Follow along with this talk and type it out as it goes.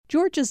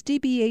Georgia's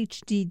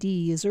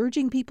DBHDD is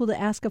urging people to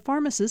ask a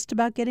pharmacist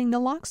about getting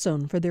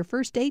naloxone for their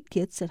first aid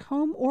kits at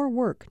home or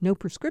work. No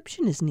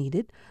prescription is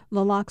needed.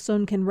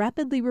 Naloxone can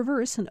rapidly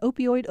reverse an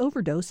opioid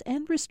overdose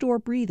and restore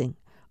breathing.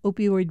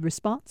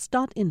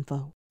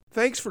 Opioidresponse.info.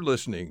 Thanks for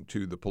listening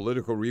to the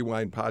Political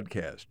Rewind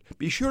podcast.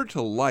 Be sure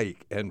to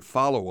like and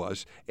follow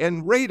us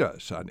and rate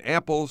us on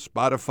Apple,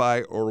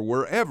 Spotify, or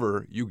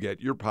wherever you get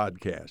your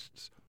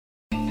podcasts.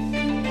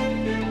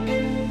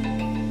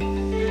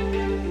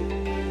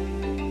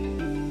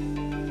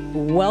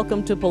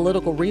 Welcome to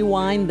Political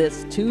Rewind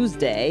this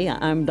Tuesday.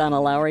 I'm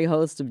Donna Lowry,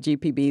 host of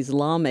GPB's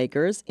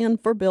Lawmakers, in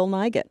for Bill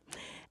Nigut.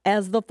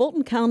 As the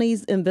Fulton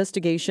County's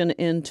investigation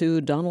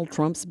into Donald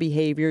Trump's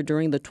behavior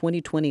during the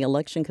 2020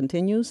 election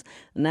continues,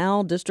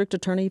 now District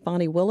Attorney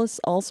Fani Willis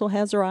also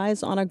has her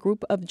eyes on a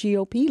group of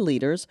GOP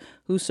leaders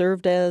who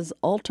served as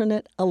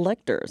alternate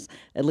electors.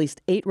 At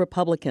least 8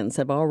 Republicans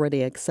have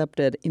already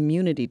accepted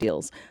immunity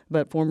deals,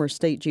 but former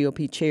state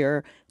GOP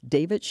chair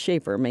David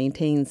Schaefer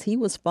maintains he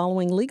was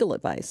following legal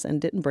advice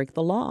and didn't break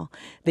the law.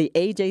 The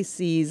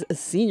AJC's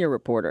senior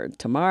reporter,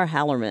 Tamar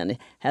Hallerman,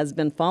 has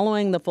been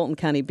following the Fulton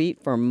County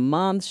beat for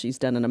months. She's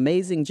done an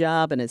amazing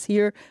job and is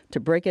here to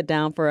break it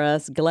down for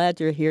us. Glad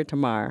you're here,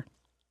 Tamar.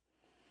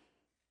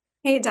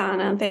 Hey,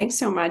 Donna. Thanks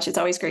so much. It's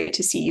always great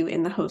to see you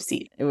in the host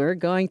seat. We're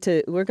going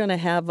to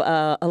have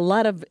a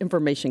lot of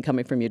information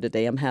coming from you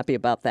today. I'm happy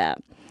about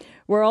that.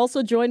 We're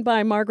also joined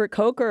by Margaret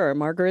Coker.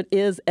 Margaret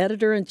is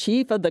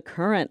editor-in-chief of The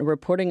Current,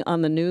 reporting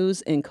on the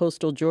news in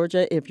coastal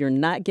Georgia. If you're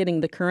not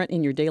getting The Current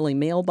in your daily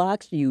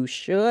mailbox, you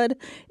should.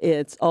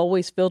 It's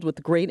always filled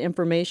with great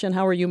information.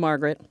 How are you,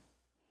 Margaret?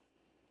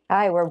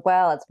 Hi, we're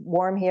well. It's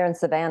warm here in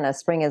Savannah.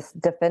 Spring is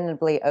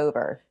definitively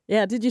over.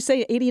 Yeah, did you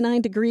say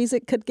 89 degrees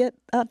it could get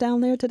out down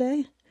there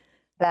today?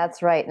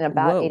 That's right, and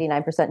about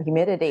 89%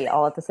 humidity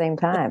all at the same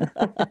time.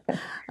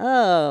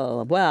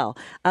 Oh, wow.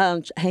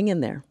 Hang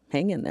in there.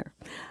 Hang in there.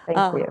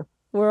 Thank you.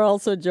 We're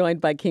also joined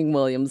by King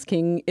Williams.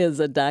 King is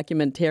a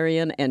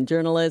documentarian and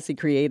journalist. He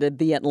created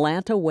The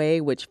Atlanta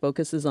Way, which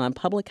focuses on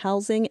public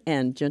housing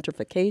and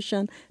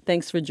gentrification.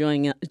 Thanks for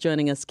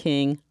joining us,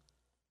 King.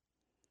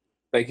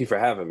 Thank you for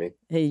having me.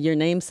 Hey, your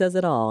name says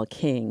it all,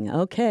 King.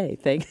 Okay,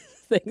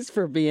 Thanks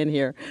for being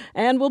here.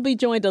 And we'll be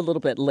joined a little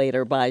bit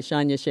later by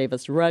Shania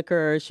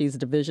Chavis-Rucker. She's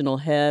divisional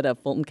head of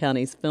Fulton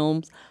County's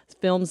Films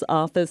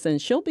Office,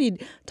 and she'll be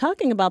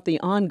talking about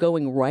the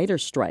ongoing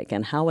writer's strike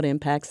and how it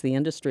impacts the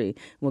industry.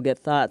 We'll get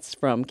thoughts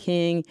from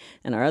King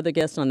and our other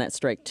guests on that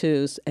strike,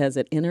 too, as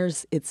it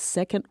enters its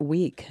second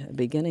week,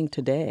 beginning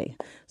today.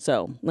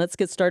 So let's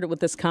get started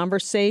with this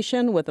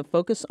conversation with a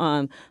focus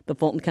on the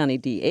Fulton County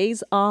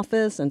DA's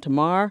office. And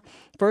Tamar,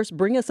 first,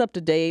 bring us up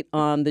to date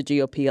on the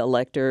GOP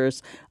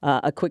electors,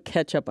 a quick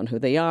catch up on who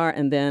they are,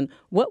 and then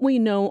what we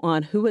know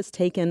on who has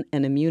taken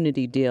an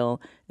immunity deal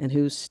and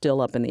who's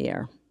still up in the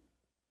air.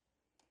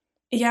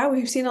 Yeah,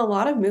 we've seen a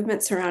lot of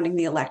movement surrounding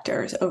the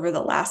electors over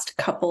the last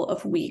couple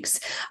of weeks.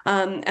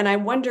 And I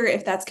wonder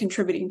if that's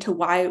contributing to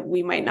why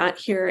we might not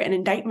hear an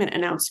indictment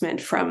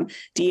announcement from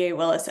DA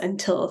Willis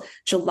until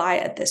July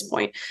at this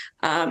point.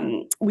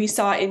 We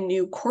saw in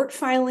new court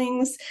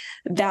filings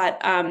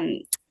that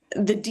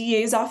the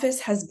DA's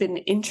office has been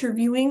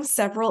interviewing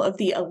several of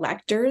the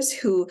electors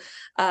who,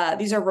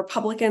 these are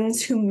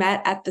Republicans who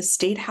met at the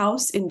State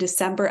House in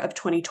December of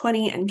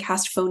 2020 and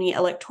cast phony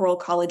electoral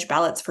college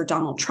ballots for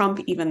Donald Trump,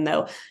 even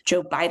though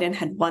Joe Biden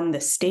had won the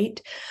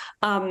state.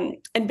 And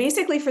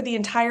basically for the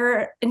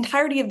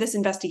entirety of this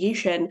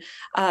investigation,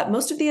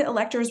 most of the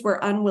electors were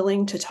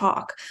unwilling to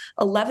talk.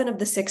 11 of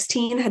the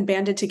 16 had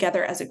banded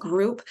together as a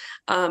group,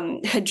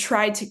 had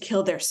tried to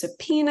kill their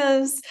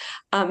subpoenas,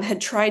 had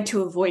tried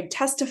to avoid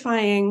testifying.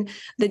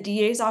 The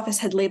DA's office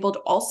had labeled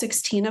all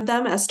 16 of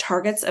them as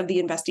targets of the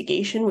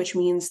investigation, which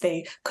means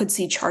they could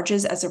see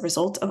charges as a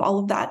result of all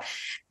of that.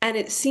 And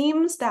it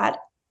seems that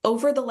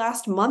over the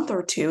last month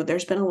or two,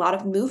 there's been a lot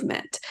of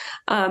movement,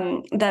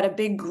 that a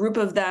big group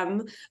of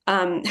them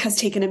has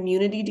taken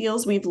immunity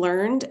deals. We've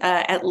learned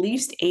at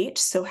least 8,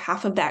 so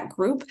half of that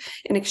group,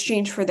 in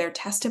exchange for their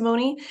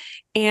testimony.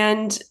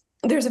 And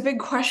there's a big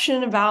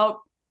question about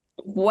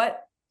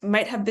what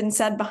might have been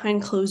said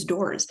behind closed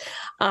doors.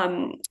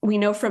 We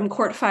know from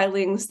court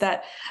filings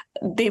that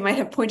they might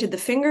have pointed the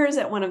fingers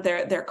at one of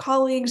their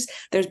colleagues.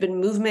 There's been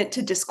movement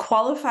to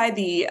disqualify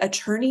the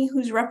attorney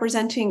who's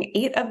representing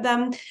 8 of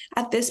them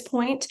at this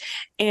point.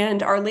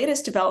 And our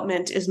latest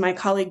development is my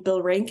colleague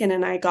Bill Rankin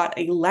and I got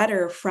a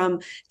letter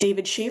from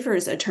David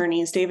Schaefer's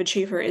attorneys. David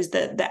Schaefer is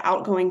the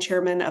outgoing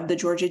chairman of the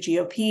Georgia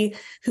GOP,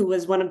 who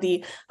was one of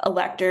the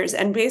electors,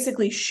 and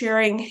basically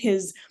sharing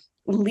his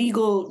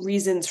legal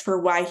reasons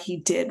for why he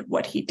did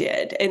what he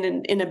did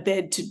in a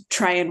bid to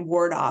try and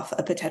ward off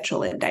a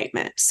potential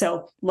indictment.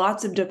 So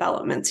lots of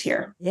developments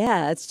here.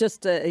 Yeah, it's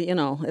just,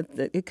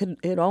 it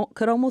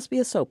could almost be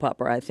a soap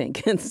opera, I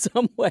think, in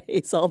some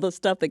ways, all the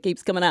stuff that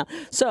keeps coming out.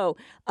 So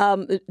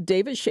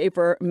David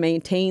Schaefer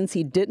maintains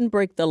he didn't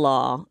break the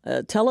law.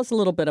 Tell us a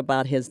little bit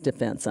about his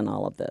defense in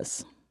all of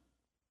this.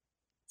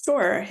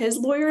 Sure. His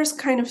lawyers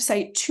kind of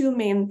cite 2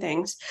 main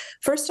things.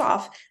 First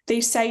off,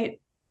 they cite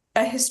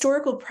a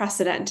historical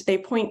precedent. They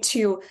point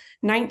to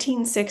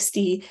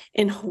 1960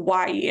 in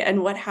Hawaii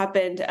and what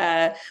happened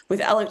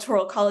with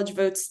electoral college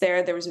votes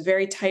there. There was a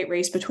very tight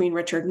race between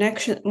Richard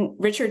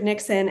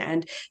Nixon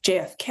and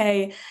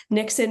JFK.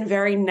 Nixon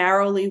very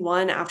narrowly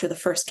won after the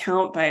first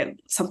count by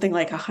something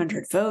like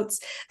 100 votes.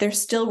 There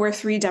still were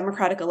 3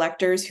 Democratic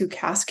electors who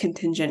cast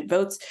contingent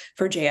votes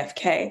for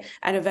JFK.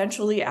 And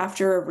eventually,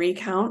 after a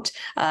recount,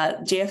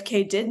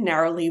 JFK did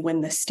narrowly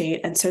win the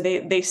state. And so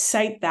they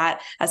cite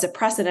that as a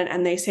precedent,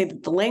 and they say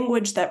that the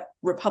language that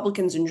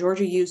Republicans in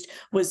Georgia used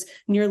was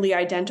nearly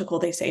identical,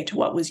 they say, to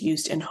what was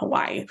used in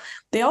Hawaii.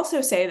 They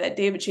also say that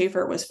David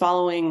Schaefer was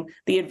following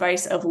the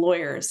advice of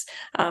lawyers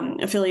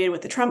affiliated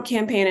with the Trump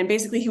campaign, and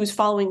basically he was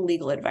following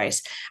legal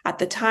advice. At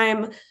the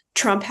time,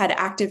 Trump had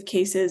active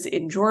cases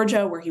in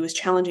Georgia where he was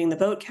challenging the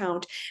vote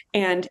count.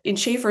 And in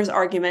Schaefer's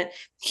argument,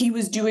 he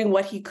was doing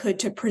what he could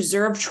to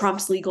preserve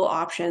Trump's legal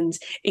options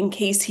in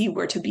case he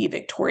were to be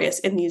victorious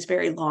in these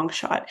very long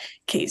shot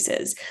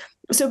cases.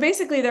 So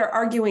basically, they're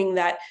arguing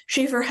that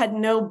Schaefer had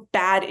no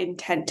bad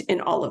intent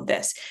in all of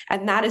this.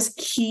 And that is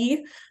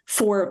key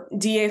for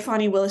DA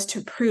Fani Willis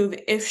to prove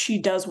if she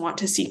does want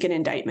to seek an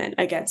indictment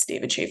against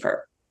David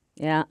Schaefer.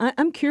 Yeah,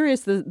 I'm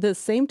curious. The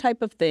same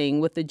type of thing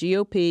with the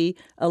GOP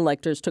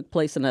electors took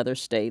place in other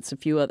states,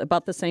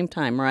 about the same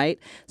time, right?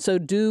 So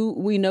do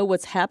we know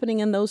what's happening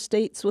in those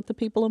states with the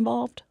people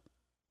involved?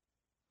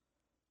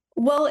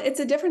 Well, it's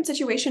a different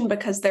situation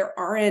because there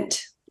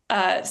aren't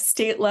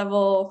state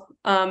level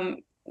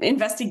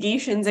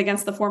investigations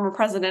against the former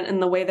president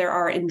in the way there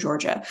are in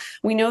Georgia.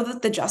 We know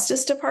that the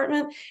Justice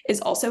Department is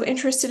also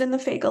interested in the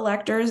fake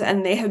electors,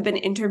 and they have been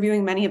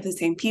interviewing many of the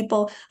same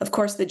people. Of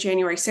course, the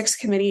January 6th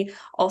committee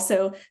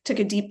also took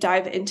a deep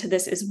dive into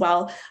this as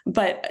well.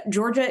 But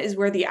Georgia is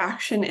where the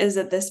action is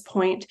at this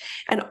point,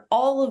 and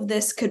all of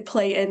this could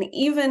play in.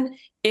 Even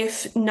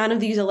if none of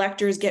these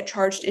electors get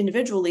charged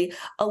individually,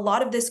 a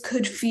lot of this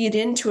could feed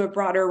into a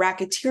broader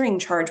racketeering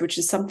charge, which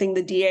is something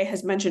the DA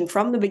has mentioned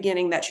from the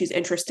beginning that she's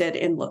interested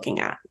in looking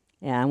at.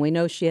 Yeah, and we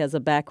know she has a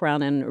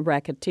background in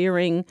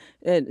racketeering,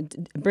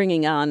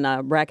 bringing on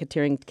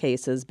racketeering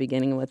cases,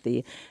 beginning with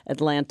the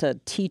Atlanta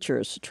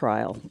teachers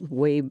trial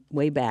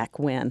way back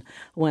when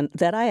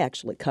that I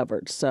actually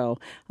covered. So,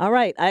 all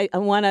right, I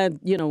want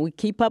to we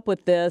keep up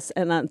with this,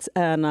 and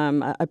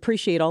I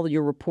appreciate all of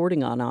your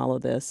reporting on all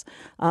of this.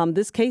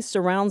 This case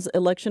surrounds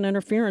election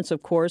interference,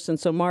 of course, and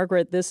so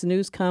Margaret, this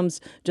news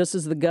comes just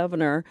as the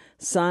governor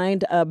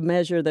signed a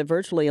measure that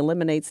virtually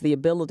eliminates the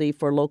ability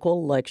for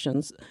local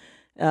elections.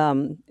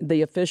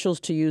 The officials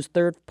to use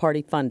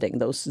third-party funding,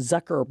 those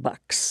Zucker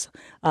bucks,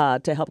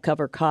 to help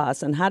cover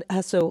costs. And how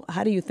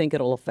do you think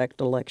it'll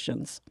affect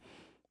elections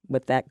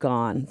with that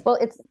gone? Well,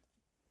 it's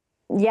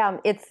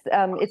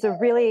a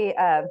really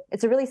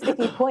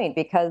sticky point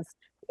because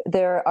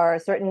there are a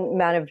certain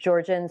amount of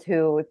Georgians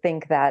who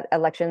think that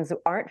elections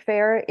aren't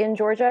fair in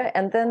Georgia.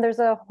 And then there's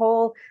a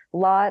whole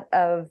lot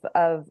of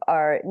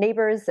our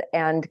neighbors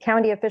and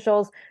county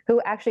officials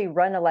who actually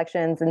run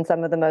elections in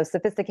some of the most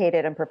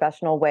sophisticated and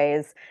professional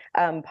ways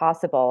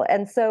possible.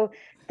 And so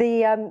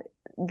when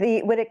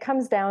it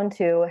comes down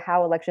to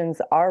how elections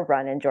are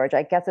run in Georgia,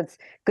 I guess it's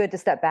good to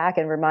step back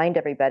and remind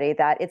everybody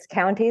that it's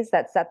counties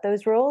that set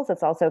those rules.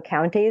 It's also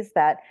counties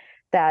that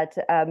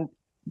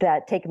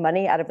take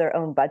money out of their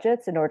own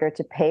budgets in order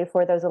to pay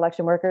for those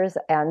election workers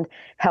and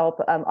help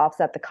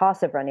offset the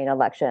cost of running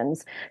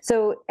elections.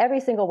 So every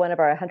single one of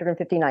our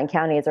 159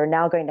 counties are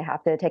now going to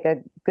have to take a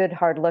good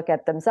hard look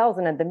at themselves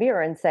and in the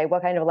mirror and say,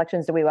 what kind of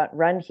elections do we want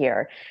run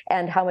here?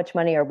 And how much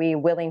money are we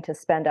willing to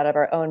spend out of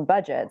our own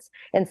budgets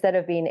instead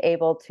of being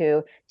able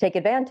to take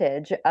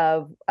advantage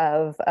of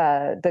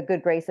the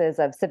good graces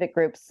of civic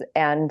groups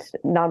and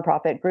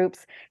nonprofit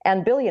groups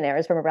and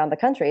billionaires from around the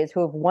country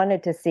who have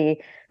wanted to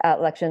see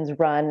elections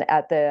run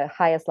at the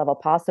highest level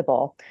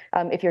possible.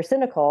 If you're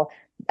cynical,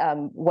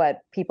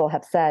 what people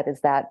have said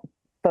is that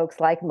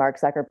folks like Mark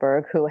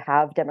Zuckerberg, who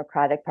have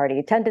Democratic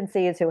Party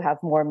tendencies, who have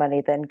more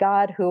money than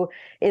God, who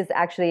is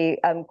actually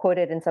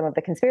quoted in some of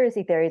the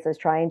conspiracy theories as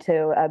trying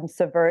to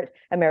subvert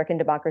American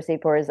democracy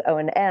for his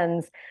own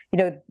ends.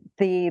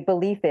 The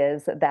belief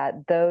is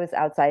that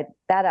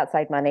that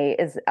outside money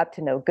is up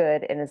to no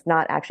good and is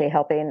not actually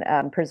helping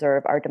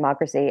preserve our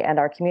democracy and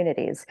our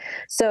communities.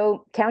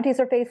 So counties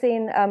are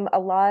facing a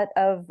lot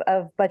of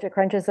budget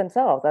crunches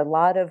themselves, a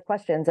lot of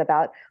questions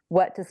about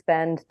what to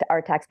spend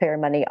our taxpayer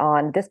money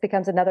on. This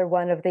becomes another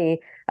one of the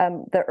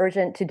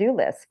urgent to-do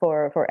lists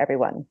for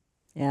everyone.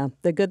 Yeah.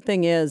 The good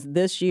thing is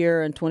this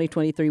year in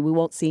 2023, we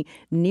won't see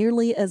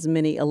nearly as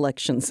many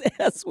elections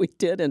as we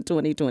did in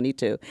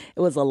 2022. It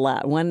was a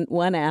lot,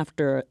 one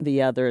after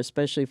the other,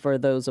 especially for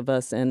those of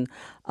us in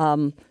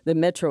the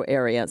metro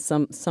area,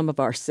 some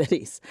of our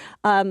cities.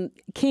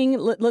 King,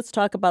 let's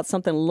talk about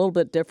something a little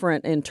bit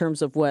different in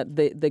terms of what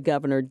the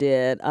governor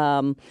did.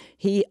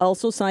 He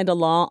also signed a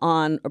law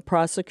on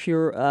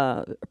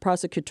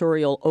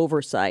prosecutorial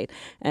oversight,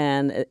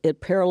 and it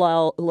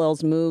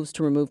parallels moves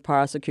to remove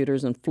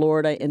prosecutors in Florida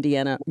Florida,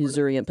 Indiana,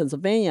 Missouri, and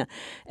Pennsylvania,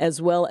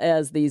 as well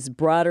as these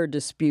broader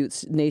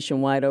disputes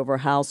nationwide over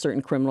how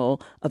certain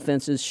criminal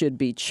offenses should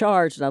be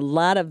charged. And a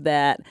lot of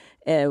that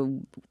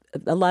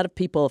a lot of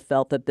people have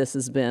felt that this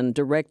has been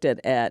directed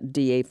at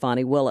DA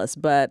Fani Willis,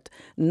 but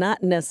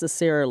not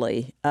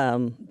necessarily,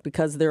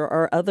 because there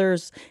are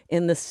others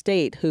in the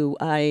state who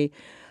I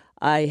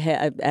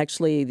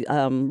actually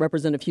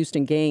Representative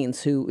Houston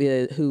Gaines,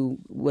 who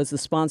was the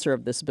sponsor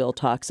of this bill,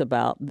 talks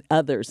about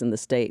others in the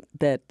state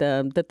that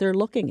they're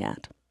looking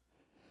at.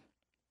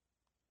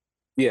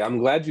 Yeah, I'm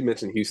glad you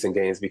mentioned Houston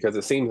Gaines because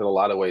it seems in a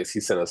lot of ways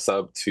he sent a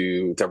sub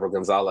to Deborah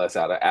Gonzalez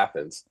out of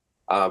Athens.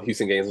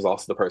 Houston Gaines was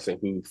also the person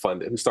who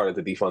started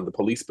to defund the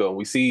police bill. And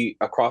we see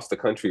across the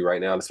country right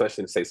now,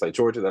 especially in states like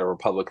Georgia that are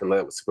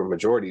Republican-led with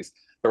supermajorities,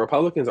 the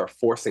Republicans are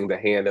forcing the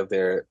hand of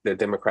their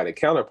Democratic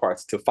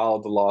counterparts to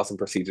follow the laws and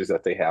procedures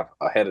that they have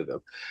ahead of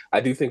them. I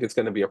do think it's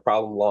going to be a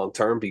problem long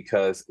term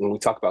because when we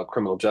talk about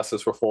criminal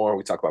justice reform,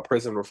 we talk about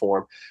prison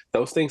reform,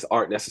 those things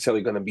aren't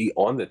necessarily going to be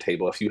on the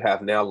table if you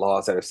have now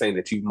laws that are saying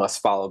that you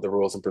must follow the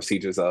rules and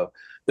procedures of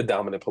the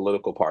dominant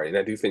political party. And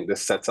I do think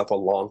this sets up a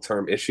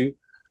long-term issue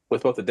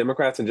with both the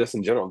Democrats and just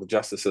in general, the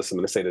justice system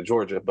in the state of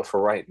Georgia. But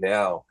for right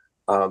now,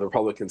 the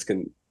Republicans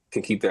can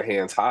keep their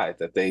hands high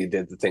that they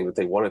did the thing that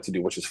they wanted to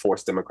do, which is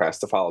force Democrats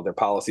to follow their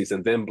policies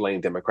and then blame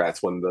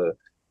Democrats when the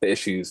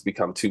issues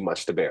become too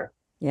much to bear.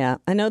 Yeah,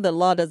 I know the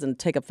law doesn't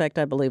take effect,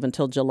 I believe,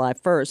 until July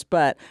 1st.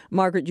 But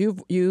Margaret, you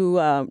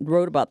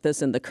wrote about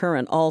this in The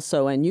Current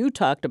also, and you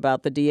talked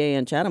about the DA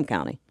in Chatham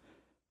County.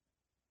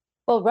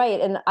 Well, right.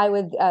 And I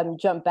would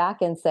jump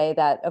back and say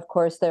that, of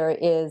course, there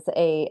is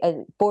a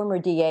former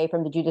DA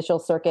from the Judicial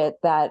Circuit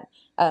that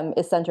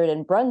is centered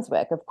in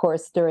Brunswick. Of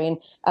course, during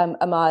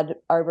Ahmaud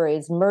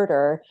Arbery's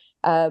murder,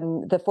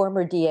 the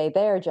former DA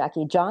there,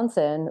 Jackie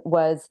Johnson,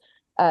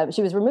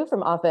 she was removed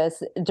from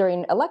office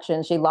during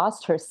elections. She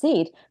lost her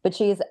seat, but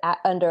she's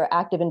under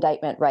active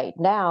indictment right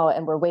now,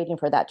 and we're waiting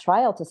for that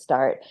trial to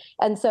start.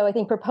 And so I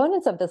think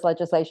proponents of this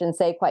legislation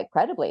say quite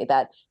credibly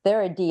that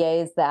there are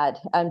DAs that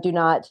are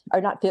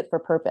not fit for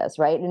purpose,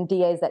 right? And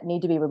DAs that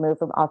need to be removed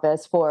from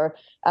office for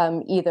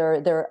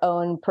either their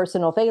own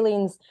personal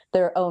failings,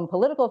 their own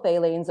political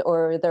failings,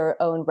 or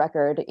their own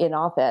record in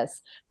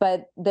office.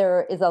 But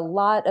there is a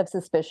lot of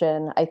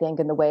suspicion, I think,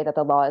 in the way that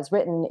the law is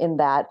written, in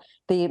that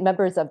the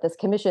members of this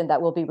commission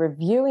that will be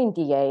reviewing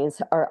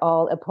DAs are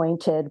all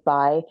appointed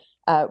by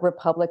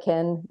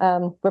Republican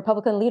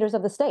leaders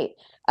of the state.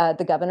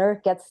 The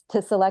governor gets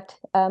to select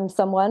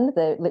someone.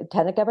 The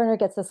lieutenant governor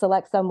gets to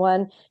select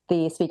someone.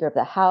 The Speaker of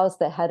the House,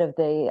 the head of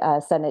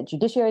the Senate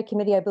Judiciary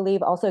Committee, I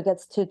believe, also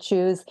gets to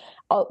choose.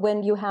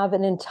 When you have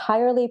an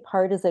entirely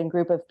partisan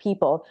group of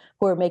people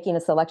who are making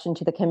a selection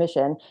to the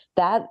commission,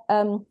 that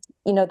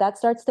that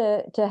starts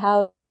to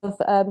have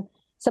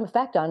some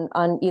effect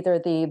on either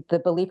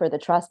the belief or the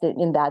trust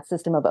in that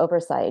system of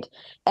oversight.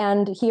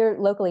 And here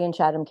locally in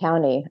Chatham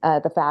County,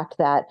 the fact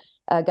that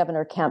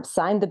Governor Kemp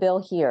signed the bill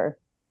here,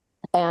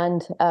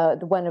 and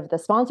one of the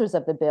sponsors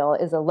of the bill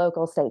is a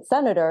local state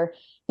senator.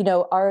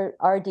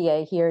 Our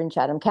DA here in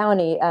Chatham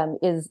County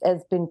has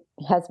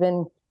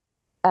been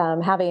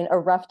having a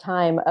rough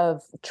time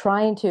of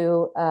trying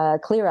to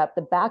clear up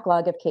the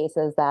backlog of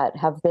cases that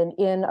have been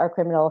in our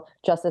criminal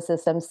justice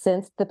system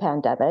since the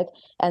pandemic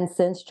and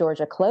since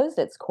Georgia closed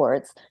its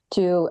courts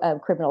to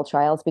criminal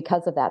trials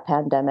because of that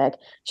pandemic.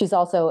 She's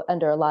also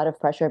under a lot of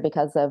pressure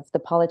because of the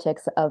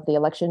politics of the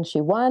election she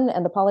won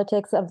and the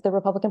politics of the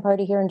Republican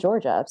Party here in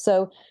Georgia.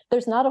 So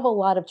there's not a whole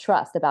lot of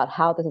trust about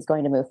how this is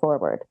going to move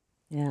forward.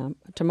 Yeah.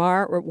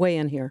 Tamar, weigh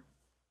in here.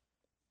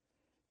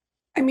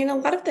 I mean, a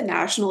lot of the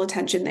national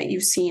attention that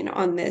you've seen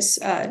on this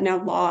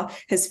now law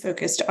has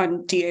focused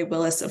on DA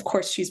Willis. Of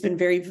course, she's been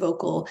very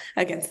vocal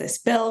against this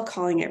bill,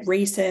 calling it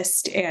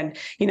racist. And,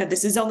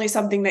 this is only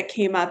something that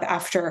came up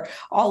after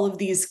all of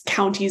these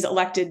counties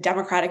elected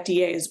Democratic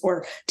DAs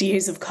or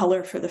DAs of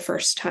color for the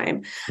first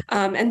time.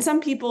 And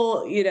some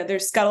people,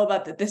 there's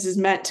scuttlebutt that this is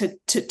meant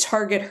to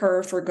target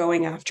her for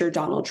going after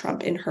Donald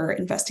Trump in her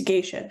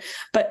investigation.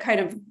 But kind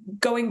of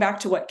going back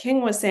to what King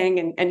was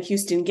saying and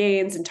Houston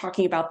Gaines and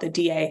talking about the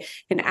DA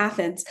in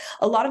Athens,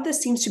 a lot of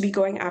this seems to be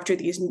going after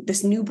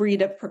this new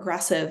breed of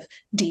progressive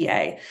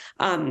DA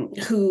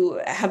who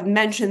have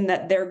mentioned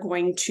that they're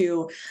going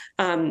to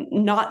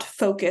not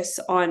focus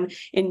on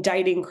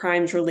indicting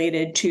crimes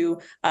related to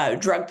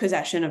drug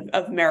possession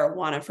of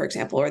marijuana, for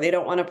example, or they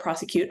don't want to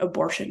prosecute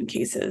abortion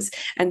cases.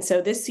 And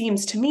so this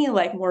seems to me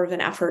like more of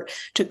an effort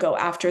to go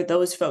after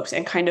those folks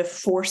and kind of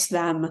force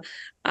them,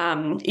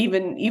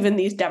 even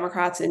these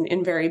Democrats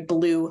in very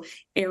blue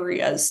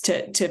areas,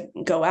 to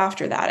go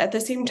after that. At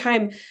the same time,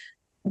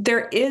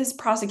 there is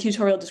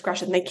prosecutorial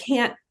discretion. They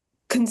can't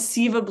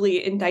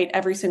conceivably indict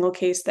every single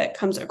case that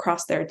comes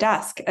across their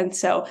desk. And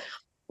so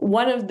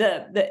one of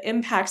the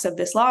impacts of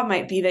this law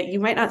might be that you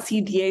might not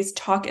see DAs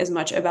talk as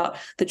much about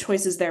the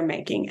choices they're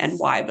making and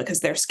why,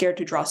 because they're scared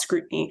to draw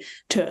scrutiny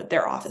to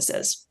their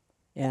offices.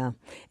 Yeah,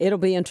 it'll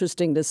be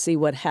interesting to see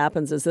what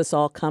happens as this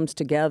all comes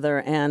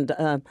together. And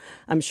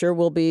I'm sure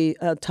we'll be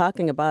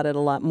talking about it a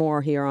lot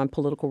more here on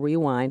Political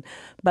Rewind.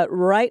 But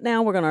right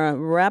now, we're going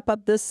to wrap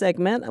up this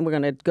segment and we're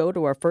going to go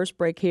to our first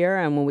break here.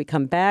 And when we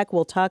come back,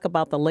 we'll talk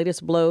about the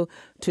latest blow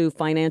to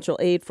financial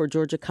aid for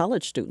Georgia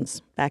college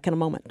students. Back in a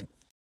moment.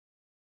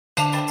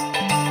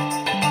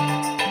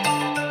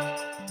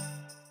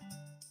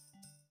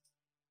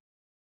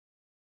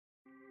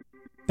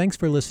 Thanks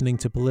for listening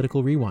to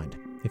Political Rewind.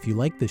 If you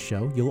like this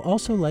show, you'll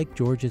also like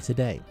Georgia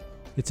Today.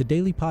 It's a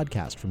daily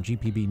podcast from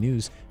GPB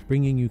News,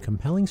 bringing you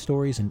compelling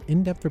stories and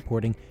in-depth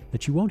reporting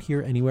that you won't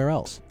hear anywhere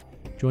else.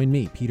 Join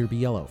me, Peter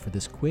Biello, for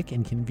this quick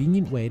and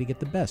convenient way to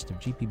get the best of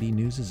GPB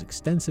News'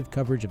 extensive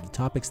coverage of the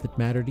topics that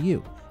matter to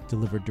you,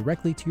 delivered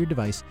directly to your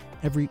device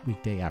every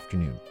weekday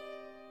afternoon.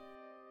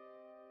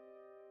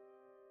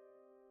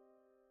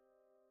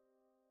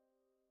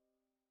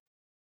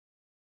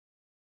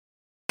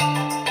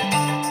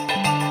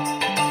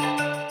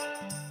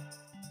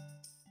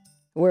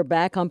 We're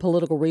back on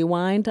Political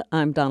Rewind.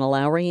 I'm Donna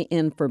Lowry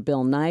in for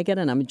Bill Nigut,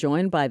 and I'm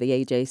joined by the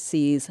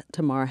AJC's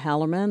Tamar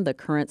Hallerman, the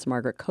Current's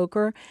Margaret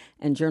Coker,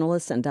 and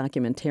journalist and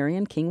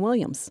documentarian King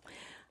Williams.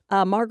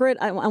 Margaret,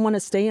 I want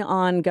to stay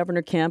on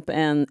Governor Kemp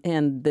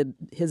and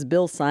his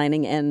bill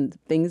signing and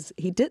things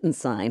he didn't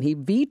sign. He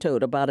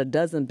vetoed about a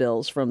dozen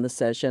bills from the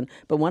session,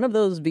 but one of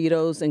those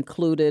vetoes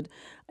included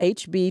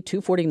HB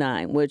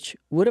 249, which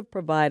would have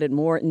provided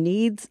more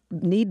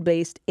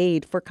need-based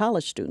aid for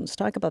college students.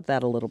 Talk about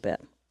that a little bit.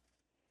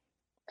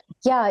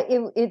 Yeah,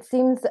 it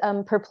seems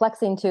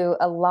perplexing to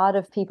a lot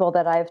of people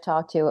that I've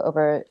talked to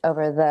over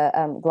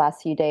the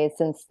last few days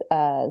since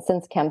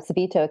Kemp's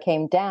veto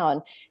came down.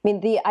 I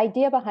mean, the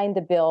idea behind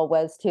the bill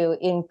was to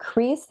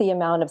increase the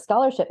amount of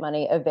scholarship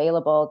money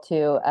available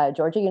to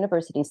Georgia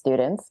University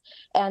students,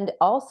 and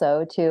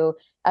also to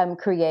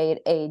create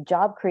a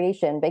job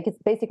creation,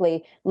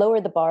 basically lower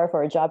the bar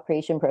for a job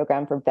creation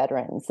program for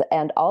veterans,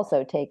 and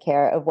also take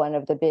care of one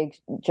of the big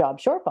job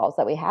shortfalls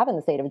that we have in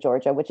the state of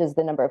Georgia, which is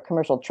the number of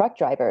commercial truck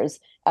drivers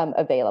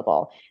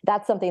available.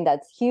 That's something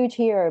that's huge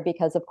here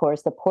because, of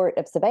course, the Port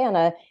of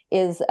Savannah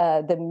is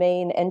the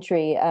main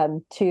entry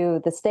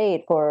to the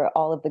state for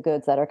all of the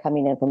goods that are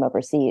coming in from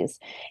overseas.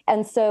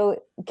 And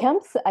so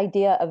Kemp's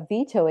idea of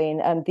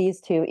vetoing these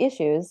two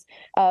issues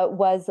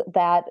was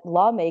that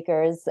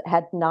lawmakers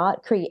had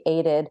not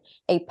created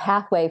a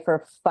pathway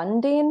for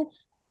funding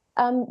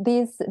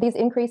these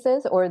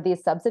increases or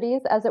these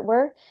subsidies, as it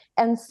were,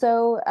 and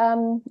so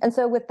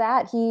with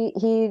that,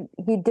 he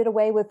did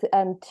away with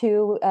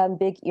two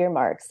big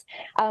earmarks.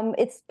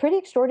 It's pretty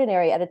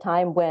extraordinary at a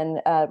time when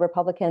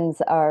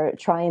Republicans are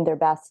trying their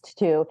best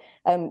to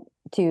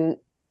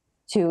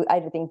I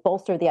think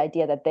bolster the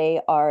idea that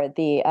they are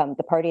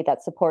the party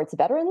that supports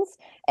veterans,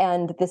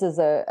 and this is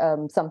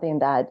something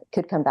that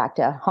could come back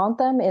to haunt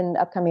them in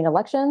upcoming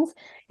elections.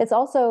 It's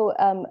also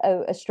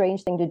a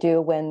strange thing to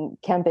do when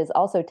Kemp is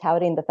also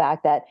touting the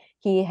fact that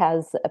he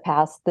has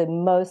passed the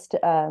most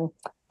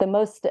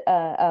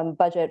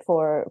budget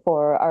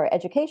for our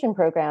education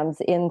programs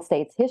in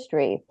state's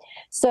history.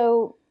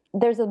 So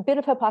there's a bit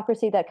of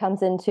hypocrisy that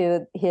comes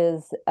into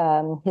his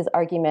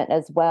argument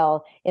as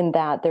well, in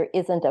that there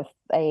isn't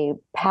a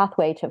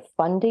pathway to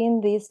funding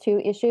these two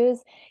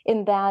issues.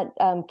 In that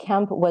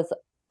Kemp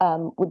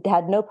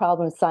had no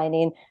problem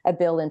signing a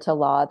bill into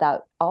law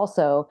that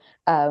also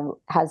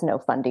has no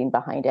funding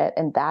behind it,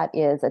 and that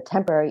is a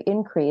temporary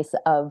increase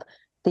of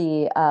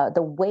the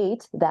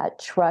weight that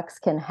trucks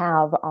can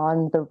have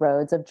on the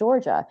roads of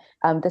Georgia.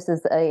 This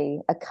is a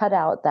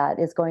cutout that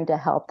is going to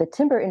help the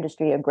timber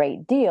industry a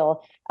great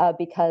deal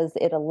because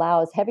it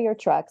allows heavier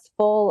trucks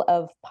full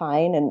of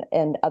pine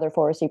and other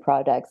forestry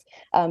products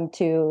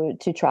to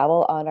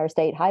travel on our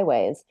state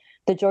highways.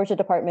 The Georgia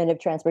Department of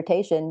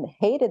Transportation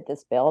hated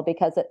this bill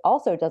because it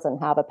also doesn't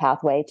have a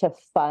pathway to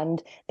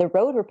fund the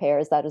road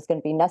repairs that is going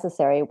to be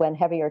necessary when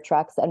heavier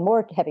trucks and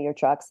more heavier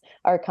trucks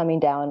are coming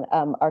down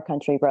our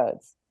country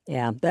roads.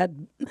 Yeah, that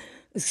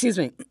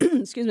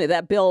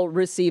bill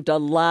received a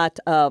lot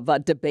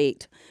of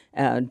debate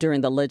during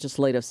the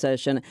legislative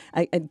session.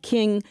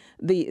 King,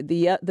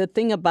 the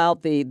thing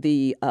about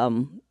the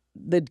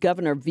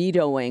governor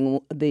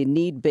vetoing the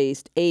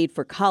need-based aid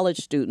for college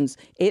students,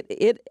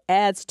 it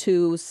adds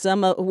to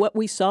some of what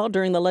we saw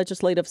during the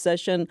legislative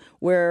session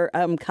where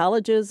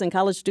colleges and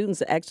college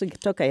students actually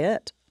took a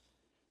hit.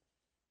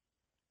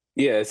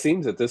 Yeah, it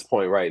seems at this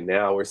point right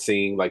now we're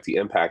seeing like the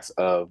impacts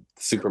of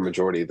the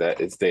supermajority that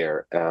is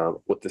there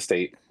with the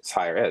state's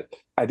higher ed.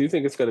 I do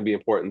think it's going to be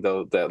important,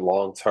 though, that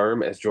long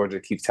term, as Georgia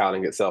keeps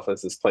touting itself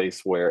as this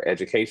place where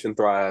education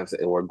thrives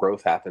and where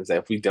growth happens, that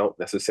if we don't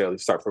necessarily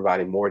start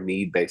providing more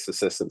need-based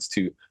assistance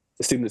to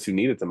the students who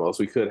need it the most,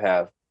 we could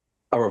have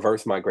a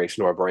reverse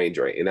migration or a brain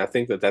drain. And I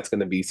think that that's going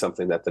to be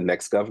something that the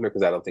next governor,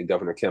 because I don't think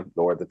Governor Kemp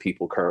nor the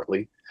people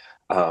currently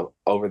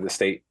over the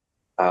state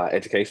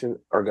education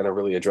are going to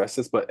really address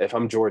this. But if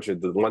I'm Georgia,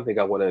 the one thing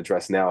I want to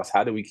address now is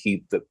how do we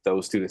keep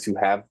those students who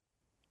have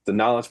the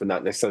knowledge, but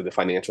not necessarily the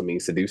financial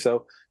means to do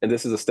so. And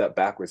this is a step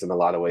backwards in a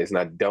lot of ways. And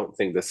I don't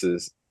think this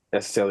is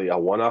necessarily a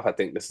one-off. I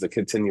think this is a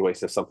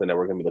continuation of something that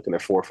we're going to be looking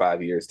at 4 or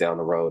 5 years down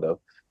the road of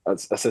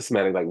a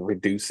systematic like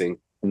reducing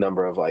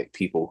number of like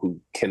people who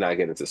cannot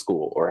get into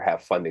school or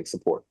have funding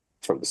support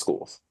from the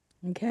schools.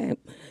 Okay.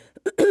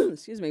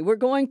 Excuse me. We're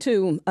going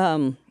to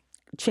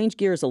change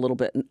gears a little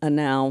bit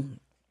now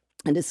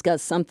and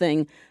discuss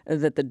something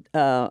that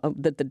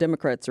the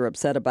Democrats are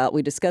upset about.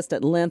 We discussed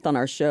at length on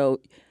our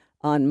show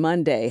on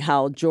Monday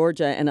how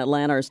Georgia and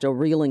Atlanta are still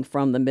reeling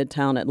from the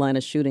Midtown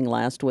Atlanta shooting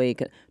last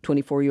week.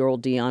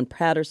 24-year-old Deion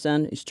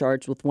Patterson is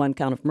charged with 1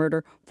 count of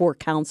murder, 4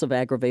 counts of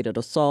aggravated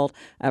assault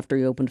after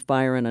he opened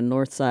fire in a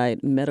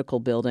Northside medical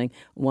building.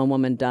 1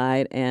 woman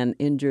died and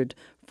injured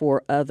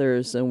 4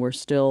 others, and we're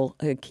still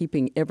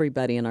keeping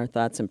everybody in our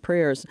thoughts and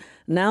prayers.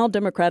 Now,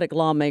 Democratic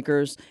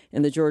lawmakers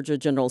in the Georgia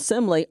General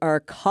Assembly are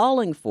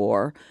calling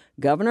for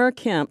Governor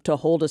Kemp to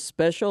hold a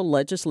special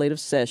legislative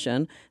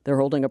session. They're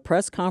holding a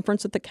press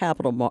conference at the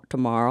Capitol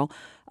tomorrow.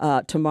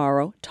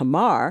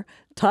 Tamar,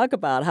 talk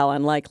about how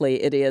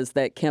unlikely it is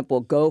that Kemp will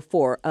go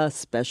for a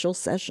special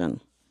session.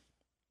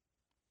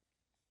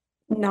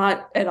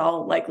 Not at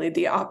all likely,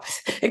 the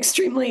opposite,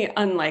 extremely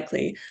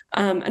unlikely.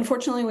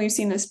 Unfortunately, we've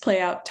seen this play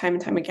out time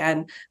and time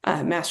again.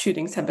 Mass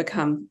shootings have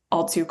become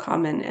all too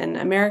common in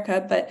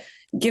America, but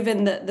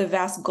given the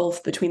vast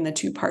gulf between the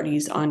two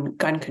parties on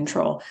gun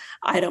control,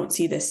 I don't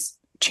see this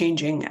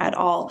changing at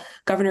all.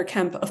 Governor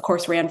Kemp, of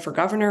course, ran for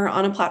governor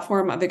on a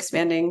platform of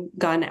expanding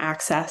gun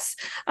access.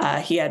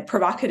 He had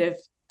provocative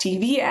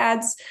TV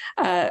ads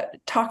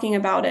talking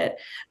about it.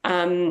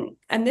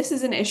 And this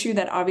is an issue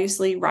that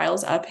obviously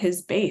riles up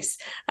his base.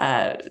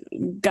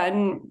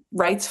 Gun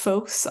rights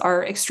folks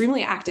are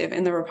extremely active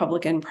in the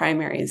Republican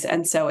primaries.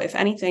 And so if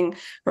anything,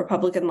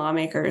 Republican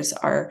lawmakers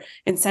are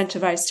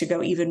incentivized to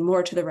go even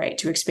more to the right,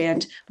 to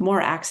expand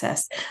more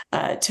access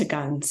to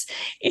guns.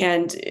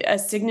 And a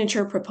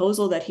signature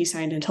proposal that he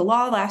signed into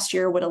law last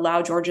year would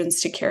allow Georgians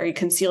to carry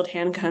concealed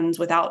handguns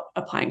without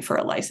applying for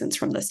a license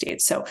from the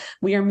state. So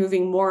we are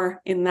moving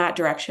more in that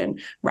direction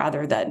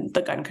rather than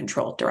the gun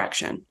control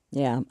direction.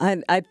 Yeah,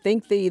 I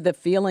think the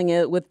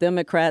feeling with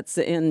Democrats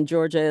in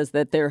Georgia is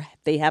that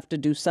they have to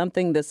do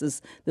something. This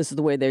is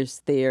the way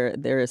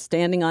they're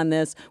standing on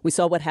this. We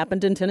saw what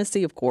happened in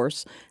Tennessee, of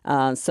course.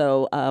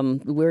 So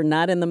we're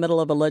not in the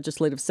middle of a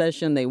legislative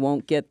session. They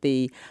won't get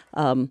the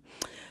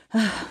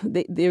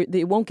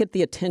they won't get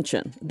the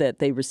attention that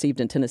they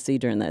received in Tennessee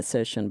during that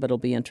session, but it'll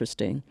be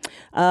interesting.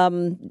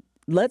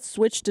 Let's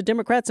switch to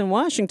Democrats in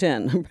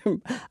Washington.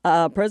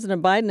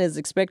 President Biden is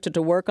expected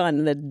to work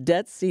on the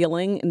debt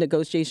ceiling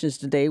negotiations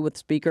today with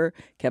Speaker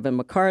Kevin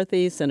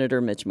McCarthy,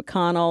 Senator Mitch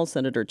McConnell,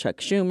 Senator Chuck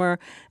Schumer,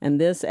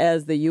 and this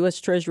as the U.S.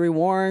 Treasury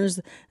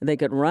warns they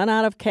could run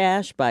out of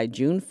cash by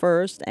June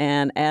 1st.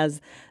 And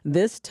as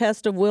this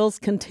test of wills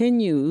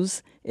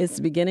continues, it's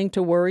beginning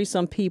to worry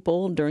some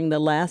people. During the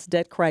last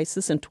debt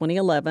crisis in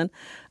 2011,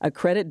 a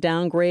credit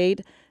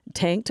downgrade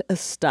tanked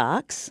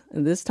stocks.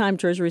 This time,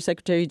 Treasury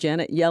Secretary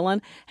Janet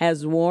Yellen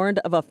has warned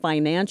of a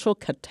financial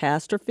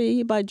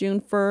catastrophe by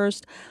June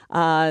 1st.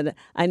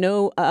 I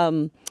know,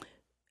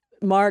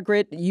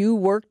 Margaret,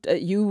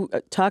 you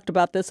talked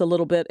about this a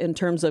little bit in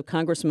terms of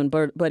Congressman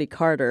Buddy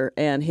Carter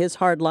and his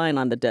hard line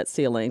on the debt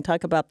ceiling.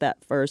 Talk about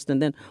that first,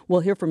 and then we'll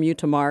hear from you,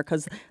 Tamar,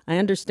 because I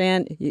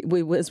understand,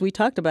 as we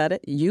talked about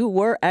it, you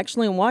were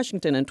actually in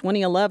Washington in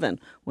 2011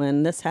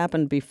 when this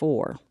happened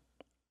before.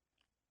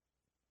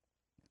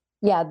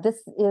 Yeah, this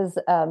is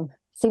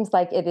seems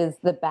like it is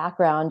the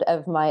background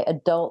of my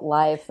adult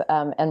life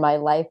and my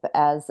life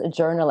as a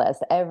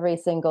journalist. Every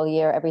single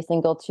year, every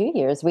single 2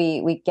 years,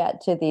 we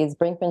get to these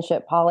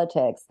brinkmanship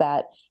politics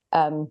that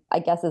I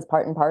guess is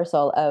part and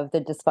parcel of the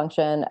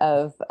dysfunction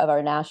of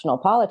our national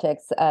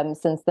politics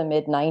since the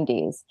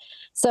mid-90s.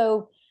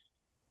 So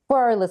for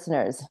our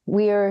listeners,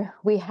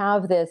 we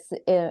have this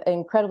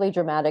incredibly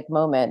dramatic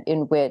moment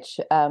in which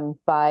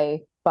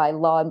by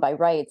law and by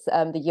rights,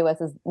 the U.S.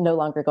 is no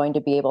longer going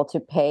to be able to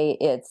pay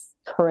its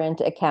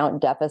current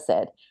account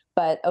deficit.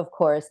 But of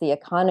course, the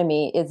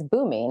economy is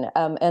booming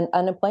and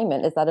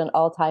unemployment is at an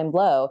all-time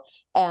low.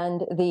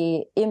 And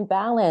the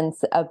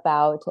imbalance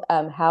about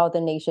how the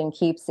nation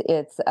keeps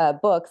its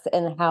books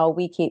and how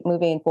we keep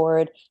moving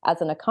forward as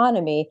an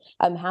economy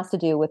has to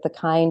do with the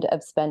kind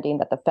of spending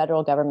that the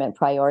federal government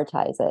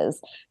prioritizes.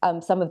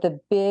 Some of the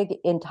big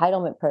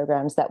entitlement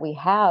programs that we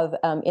have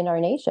in our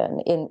nation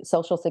in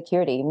Social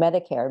Security,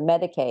 Medicare,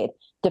 Medicaid,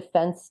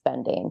 defense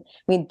spending.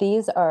 I mean,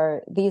 these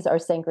are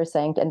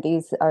sacrosanct, and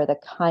these are the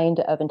kind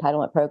of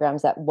entitlement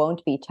programs that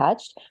won't be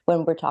touched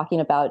when we're talking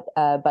about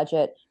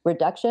budget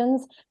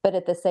reductions. But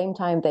at the same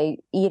time, they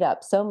eat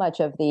up so much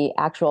of the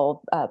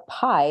actual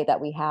pie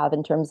that we have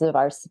in terms of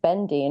our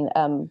spending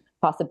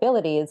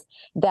possibilities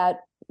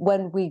that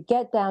when we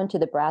get down to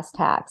the brass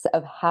tacks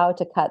of how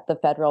to cut the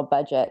federal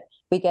budget,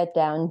 we get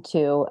down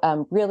to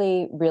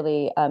really,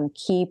 really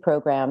key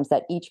programs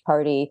that each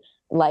party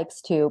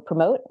likes to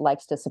promote,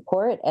 likes to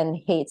support, and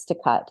hates to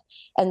cut.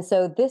 And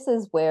so this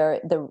is where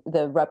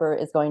the rubber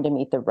is going to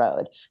meet the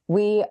road.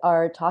 We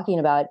are talking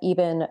about,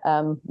 even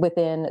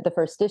within the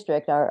first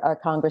district, our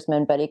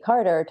Congressman Buddy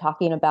Carter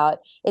talking about,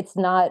 it's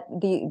not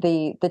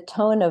the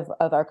tone of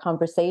our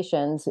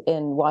conversations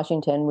in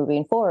Washington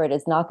moving forward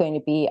is not going to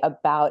be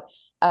about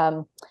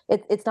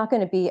it's not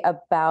going to be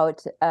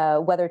about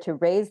whether to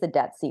raise the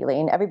debt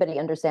ceiling. Everybody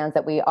understands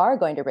that we are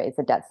going to raise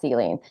the debt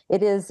ceiling.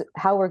 It is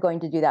how we're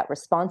going to do that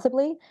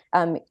responsibly.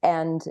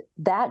 And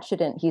that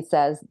shouldn't, he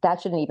says,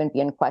 that shouldn't even be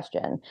in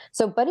question.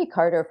 So Buddy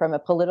Carter, from a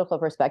political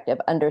perspective,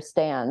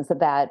 understands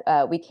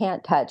that we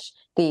can't touch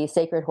the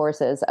sacred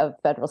horses of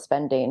federal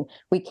spending.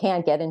 We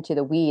can't get into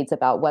the weeds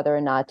about whether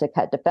or not to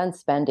cut defense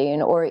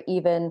spending, or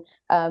even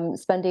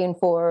spending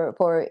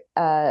for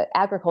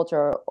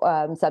agriculture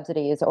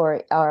subsidies,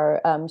 or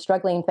our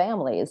struggling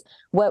families.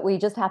 What we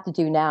just have to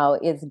do now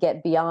is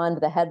get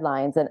beyond the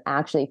headlines and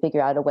actually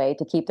figure out a way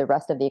to keep the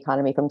rest of the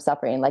economy from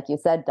suffering. Like you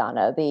said,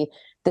 Donna, the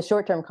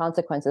short-term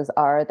consequences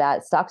are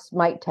that stocks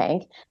might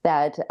tank,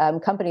 that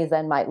companies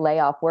then might lay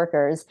off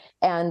workers,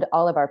 and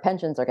all of our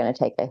pensions are going to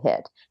take a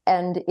hit.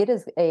 And it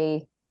is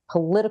a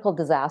political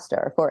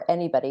disaster for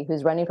anybody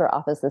who's running for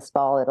office this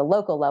fall at a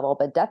local level,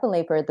 but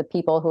definitely for the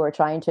people who are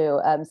trying to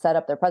set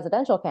up their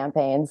presidential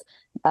campaigns,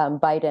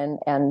 Biden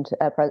and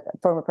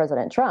former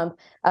President Trump,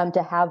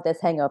 to have this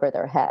hang over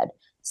their head.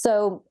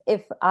 So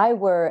if I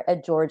were a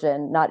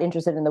Georgian not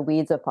interested in the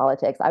weeds of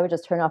politics, I would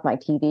just turn off my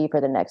TV for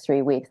the next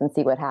 3 weeks and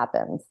see what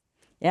happens.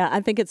 Yeah,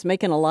 I think it's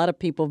making a lot of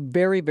people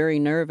very, very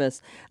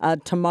nervous.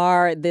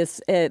 Tamar,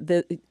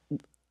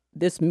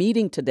 this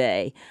meeting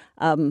today,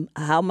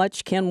 how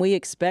much can we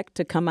expect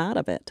to come out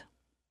of it?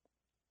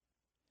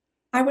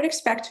 I would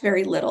expect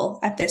very little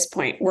at this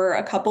point. We're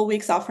a couple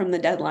weeks off from the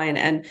deadline,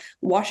 and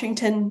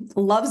Washington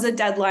loves a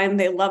deadline.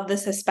 They love the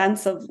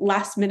suspense of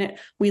last minute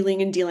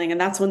wheeling and dealing, and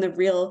that's when the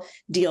real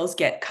deals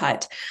get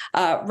cut.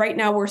 Right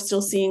now, we're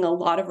still seeing a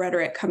lot of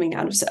rhetoric coming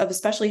out of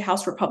especially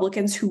House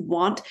Republicans who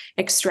want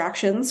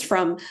extractions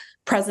from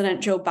President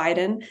Joe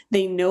Biden.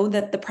 They know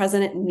that the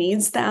president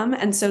needs them,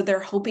 and so they're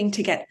hoping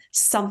to get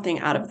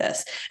something out of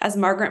this. As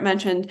Margaret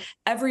mentioned,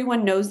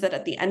 everyone knows that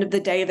at the end of the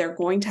day, they're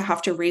going to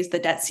have to raise the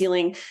debt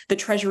ceiling.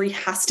 The Treasury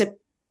has to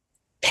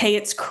pay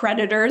its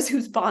creditors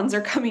whose bonds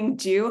are coming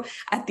due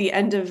at the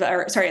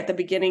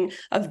beginning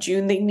of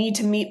June. They need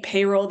to meet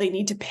payroll. They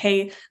need to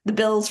pay the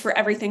bills for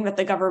everything that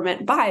the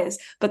government buys,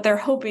 but they're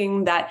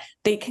hoping that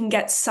they can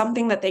get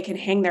something that they can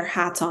hang their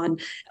hats on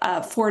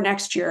for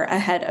next year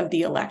ahead of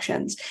the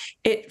elections.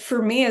 It,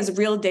 for me, is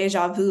real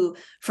deja vu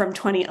from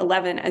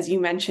 2011, as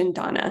you mentioned,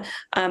 Donna.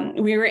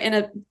 We were in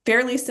a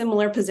fairly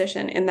similar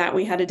position in that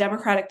we had a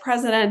Democratic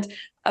president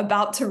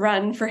about to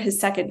run for his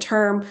second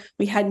term.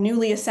 We had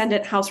newly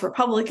ascendant House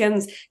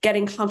Republicans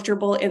getting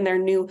comfortable in their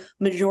new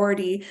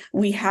majority.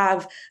 We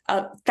have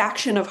a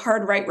faction of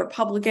hard right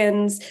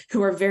Republicans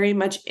who are very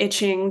much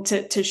itching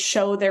to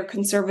show their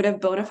conservative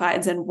bona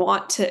fides and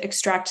want to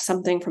extract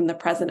something from the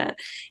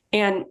president.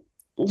 And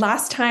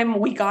last time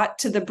we got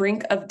to the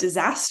brink of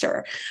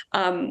disaster,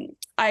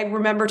 I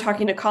remember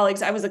talking to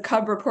colleagues. I was a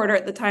Cub reporter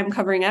at the time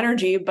covering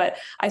energy, but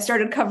I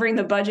started covering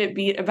the budget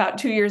beat about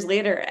 2 years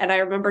later. And I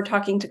remember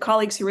talking to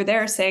colleagues who were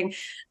there saying,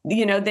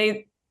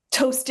 they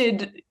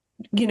toasted,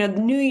 the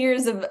New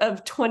Year's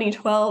of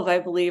 2012, I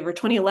believe, or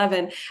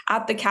 2011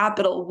 at the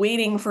Capitol,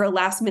 waiting for a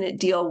last minute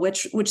deal,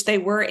 which they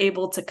were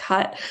able to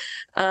cut.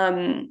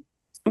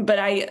 But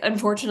I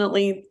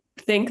unfortunately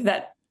think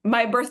that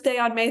my birthday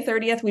on May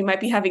 30th, we might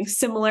be having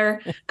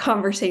similar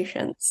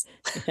conversations.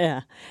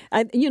 Yeah.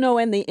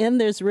 In the end,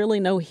 there's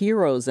really no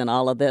heroes in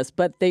all of this,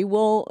 but they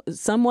will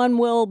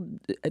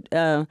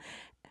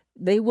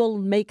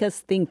make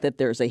us think that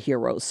there's a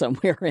hero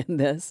somewhere in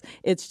this.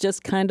 It's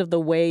just kind of the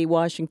way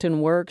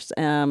Washington works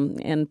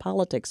and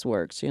politics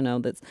works,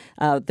 that's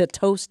the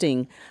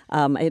toasting.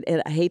 I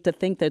hate to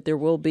think that there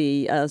will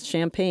be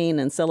champagne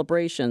and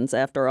celebrations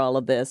after all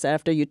of this,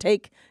 after you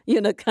take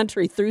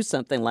country through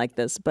something like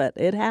this, but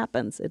it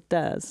happens. It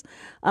does.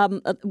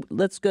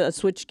 Let's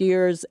switch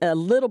gears a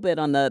little bit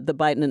on the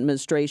Biden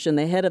administration.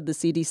 The head of the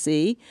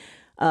CDC,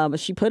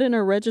 she put in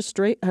her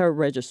resignation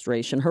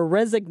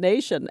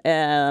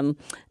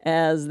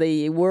as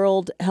the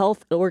World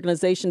Health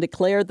Organization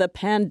declared the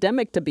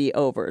pandemic to be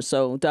over.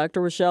 So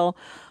Dr. Rochelle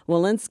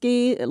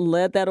Walensky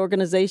led that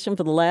organization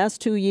for the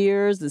last 2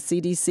 years. The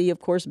CDC, of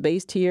course,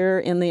 based here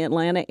in the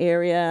Atlanta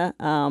area.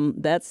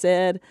 That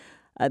said,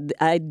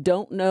 I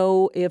don't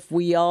know if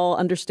we all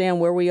understand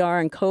where we are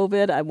in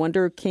COVID. I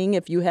wonder, King,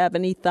 if you have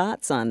any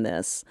thoughts on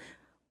this.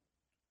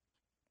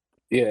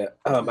 Yeah,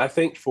 I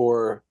think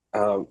for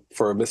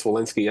Ms.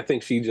 Walensky, I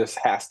think she just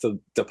has to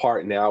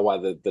depart now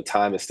while the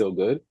time is still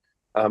good.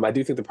 I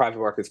do think the private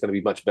market is going to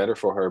be much better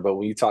for her. But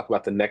when you talk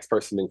about the next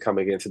person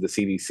coming into the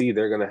CDC,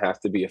 they're going to have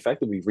to be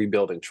effectively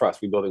rebuilding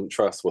trust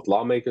with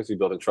lawmakers,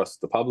 rebuilding trust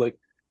with the public.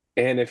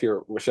 And if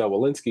you're Rochelle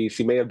Walensky,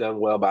 she may have done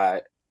well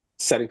by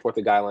setting forth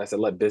the guidelines that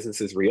let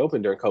businesses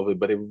reopen during COVID,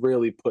 but it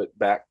really put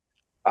back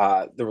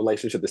the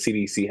relationship the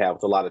CDC had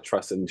with a lot of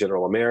trust in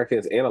general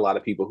Americans and a lot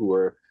of people who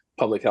were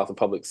public health and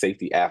public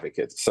safety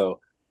advocates. So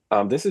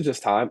this is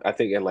just time. I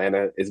think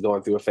Atlanta is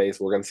going through a phase.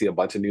 We're going to see a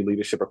bunch of new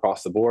leadership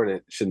across the board, and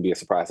it shouldn't be a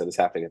surprise that it's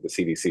happening at the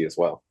CDC as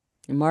well.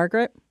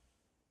 Margaret?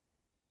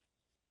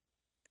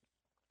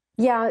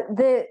 Yeah,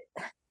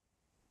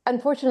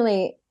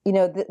 unfortunately,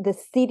 the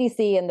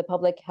CDC and the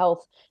public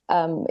health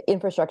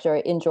infrastructure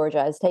in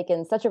Georgia has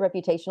taken such a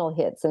reputational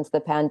hit since the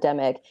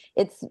pandemic.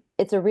 It's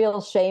a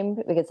real shame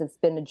because it's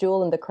been a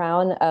jewel in the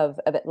crown of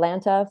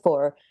Atlanta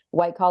for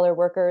white collar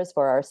workers,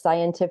 for our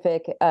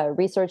scientific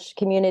research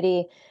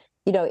community.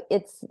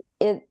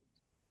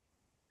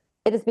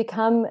 It has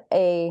become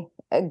a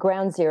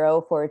ground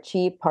zero for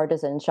cheap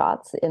partisan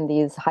shots in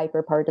these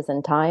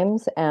hyper-partisan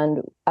times.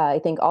 And I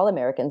think all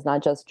Americans,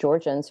 not just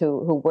Georgians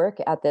who work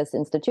at this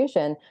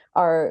institution,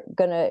 are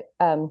going to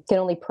can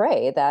only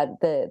pray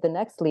that the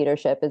next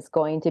leadership is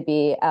going to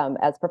be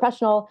as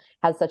professional,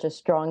 has such a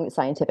strong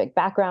scientific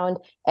background,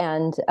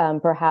 and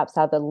perhaps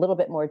have a little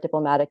bit more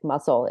diplomatic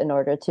muscle in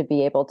order to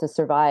be able to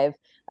survive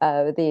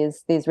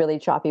these really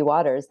choppy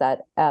waters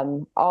that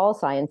all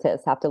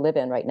scientists have to live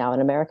in right now in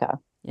America.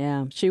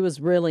 Yeah, she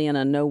was really in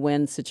a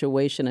no-win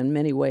situation in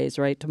many ways,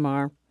 right,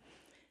 Tamar?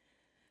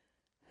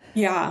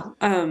 Yeah.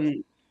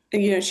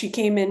 She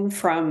came in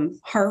from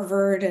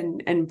Harvard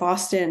and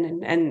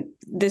Boston, and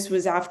this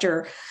was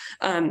after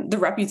the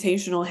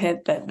reputational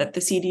hit that the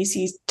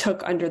CDC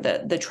took under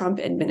the Trump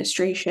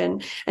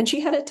administration. And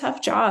she had a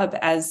tough job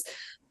as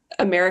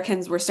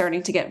Americans were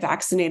starting to get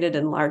vaccinated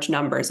in large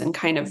numbers, and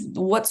kind of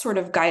what sort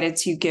of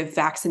guidance you give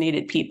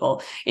vaccinated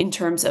people in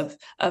terms of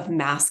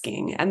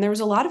masking. And there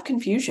was a lot of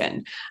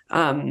confusion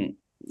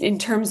in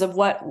terms of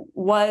what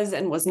was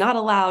and was not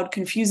allowed,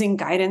 confusing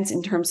guidance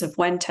in terms of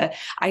when to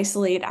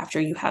isolate after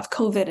you have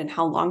COVID and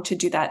how long to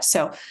do that.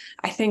 So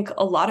I think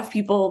a lot of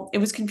people, it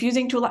was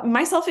confusing to a lot,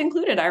 myself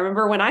included. I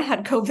remember when I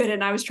had COVID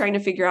and I was trying to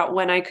figure out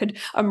when I could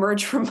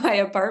emerge from my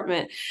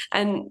apartment,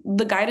 and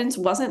the guidance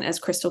wasn't as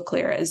crystal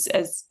clear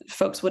as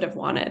folks would have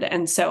wanted.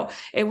 And so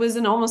it was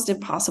an almost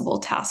impossible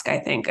task, I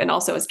think. And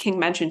also, as King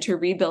mentioned, to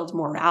rebuild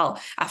morale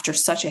after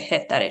such a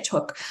hit that it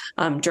took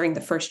during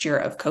the first year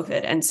of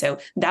COVID. And so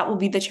that will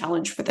be the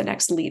challenge for the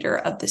next leader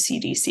of the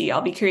CDC.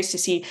 I'll be curious to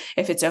see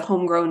if it's a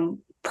homegrown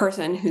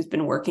person who's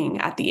been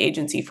working at the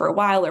agency for a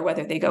while, or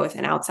whether they go with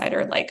an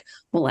outsider like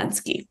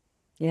Walensky.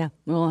 Yeah,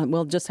 well,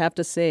 we'll just have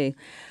to see.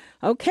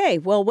 Okay,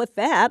 well, with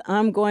that,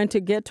 I'm going to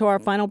get to our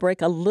final break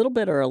a little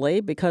bit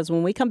early, because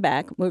when we come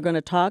back, we're going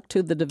to talk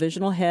to the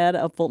divisional head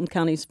of Fulton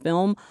County's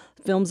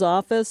Films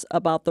Office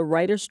about the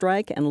writer's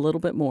strike and a little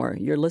bit more.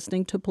 You're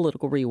listening to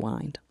Political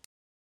Rewind.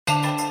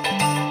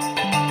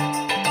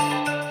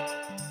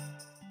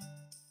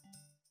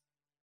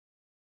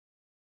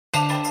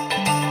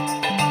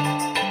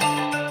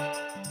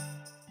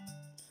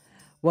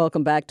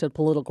 Welcome back to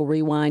Political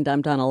Rewind.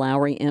 I'm Donna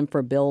Lowry in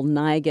for Bill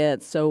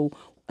Nigut. So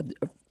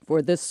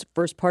for this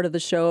first part of the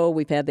show,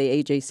 we've had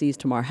the AJC's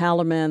Tamar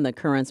Hallerman, the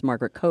Current's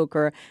Margaret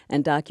Coker,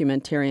 and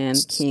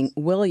documentarian King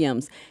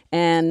Williams.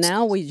 And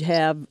now we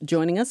have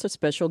joining us a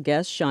special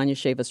guest, Shania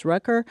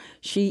Chavis-Rucker.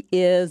 She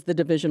is the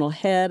divisional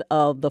head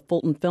of the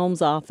Fulton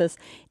Films Office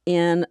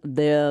in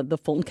the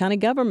Fulton County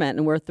government.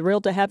 And we're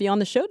thrilled to have you on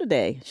the show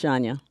today,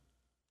 Shania.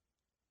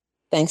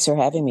 Thanks for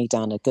having me,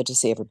 Donna. Good to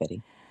see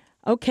everybody.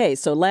 Okay,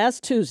 so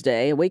last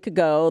Tuesday, a week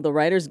ago, the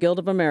Writers Guild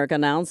of America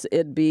announced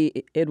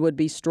it would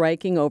be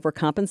striking over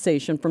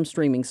compensation from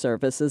streaming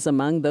services.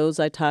 Among those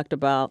I talked to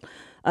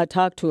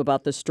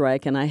about the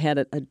strike, and I had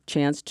a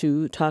chance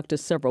to talk to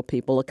several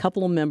people, a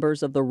couple of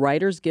members of the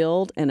Writers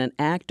Guild and an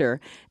actor,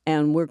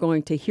 and we're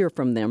going to hear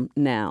from them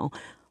now.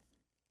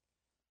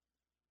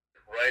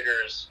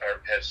 Writers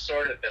have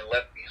sort of been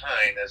left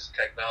behind as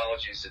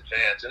technologies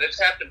advance, and it's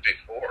happened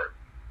before.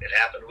 It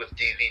happened with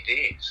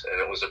DVDs, and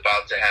it was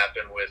about to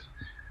happen with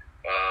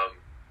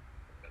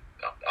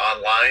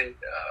online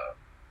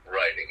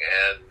writing.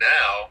 And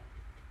now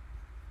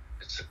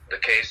the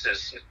case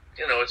is,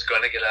 it's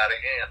going to get out of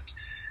hand.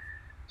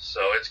 So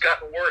it's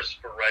gotten worse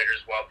for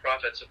writers while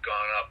profits have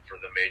gone up for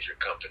the major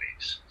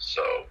companies.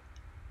 So,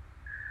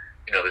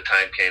 the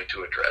time came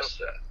to address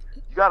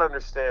that. You got to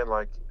understand,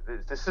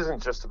 this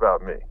isn't just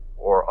about me,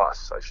 or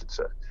us, I should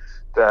say,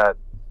 that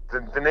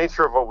the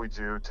nature of what we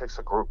do takes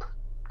a group.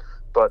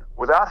 But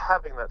without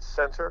having that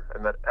center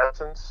and that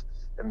essence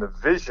and the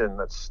vision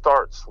that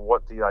starts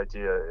what the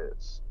idea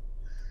is,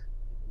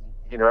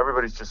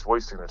 everybody's just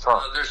wasting their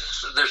time.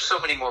 There's so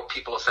many more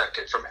people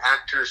affected, from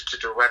actors to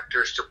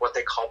directors to what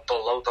they call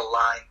below the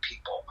line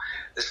people.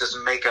 This is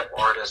makeup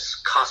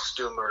artists,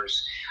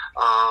 costumers,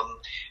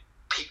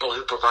 people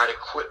who provide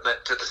equipment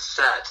to the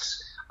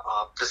sets,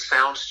 the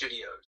sound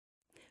studios.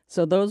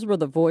 So those were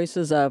the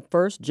voices of,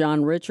 first,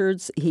 John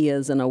Richards. He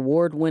is an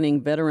award-winning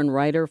veteran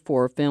writer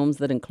for films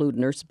that include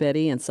Nurse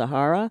Betty and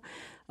Sahara.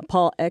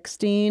 Paul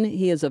Eckstein,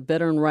 he is a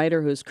veteran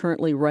writer who's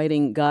currently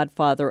writing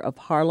Godfather of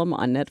Harlem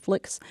on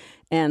Netflix.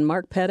 And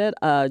Mark Pettit,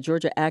 a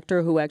Georgia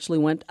actor who actually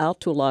went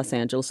out to Los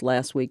Angeles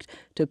last week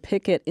to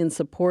picket in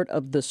support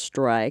of the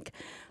strike.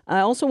 I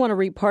also want to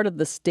read part of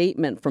the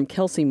statement from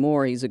Kelsey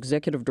Moore. He's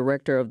executive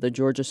director of the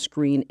Georgia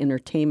Screen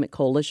Entertainment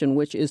Coalition,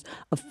 which is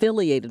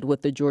affiliated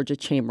with the Georgia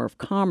Chamber of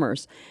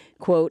Commerce.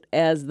 Quote,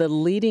 as the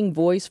leading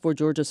voice for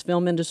Georgia's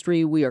film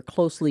industry, we are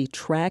closely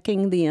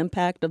tracking the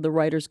impact of the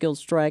Writers Guild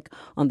strike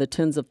on the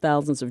tens of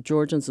thousands of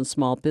Georgians and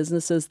small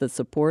businesses that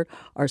support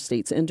our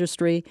state's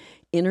industry.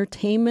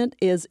 Entertainment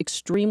is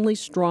extremely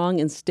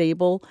strong and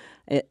stable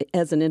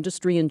as an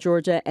industry in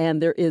Georgia, and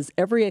there is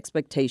every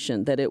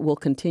expectation that it will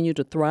continue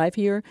to thrive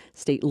here.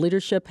 State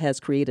leadership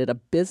has created a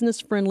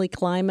business-friendly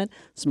climate.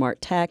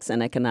 Smart tax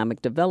and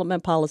economic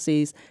development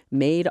policies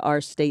made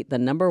our state the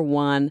number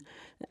one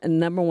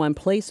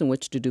place in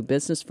which to do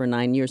business for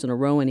 9 years in a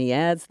row. And he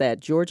adds that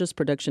Georgia's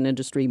production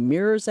industry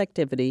mirrors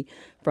activity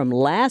from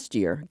last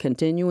year,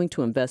 continuing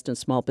to invest in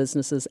small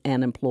businesses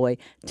and employ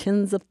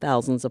tens of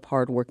thousands of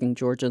hardworking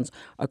Georgians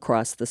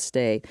across the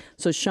state.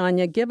 So,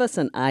 Shania, give us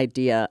an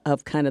idea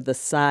of kind of the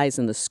size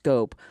and the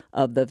scope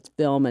of the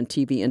film and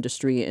TV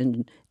industry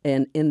in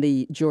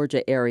the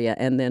Georgia area,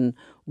 and then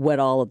what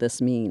all of this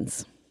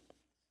means.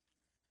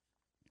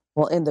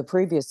 Well, in the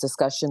previous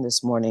discussion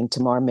this morning,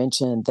 Tamar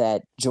mentioned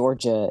that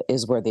Georgia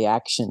is where the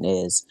action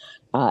is.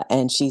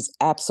 And she's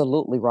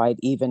absolutely right,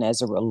 even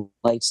as it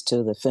relates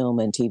to the film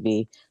and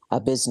TV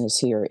business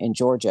here in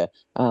Georgia.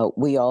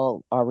 We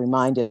all are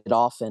reminded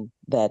often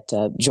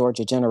that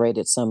Georgia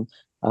generated some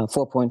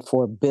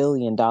 $4.4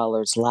 billion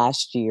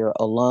last year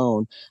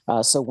alone.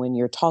 So when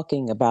you're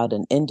talking about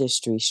an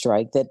industry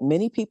strike that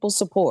many people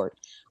support,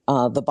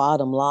 the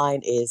bottom line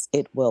is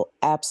it will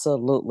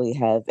absolutely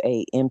have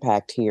an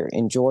impact here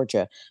in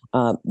Georgia.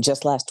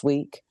 Just last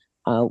week,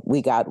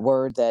 we got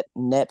word that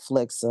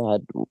Netflix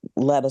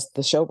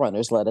the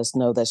showrunners let us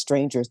know that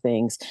Stranger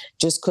Things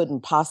just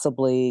couldn't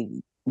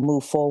possibly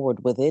move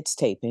forward with its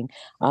taping.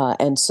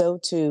 And so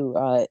too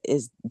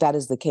is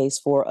the case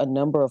for a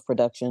number of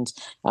productions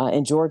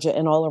in Georgia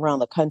and all around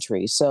the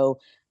country. So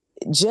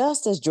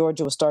just as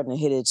Georgia was starting to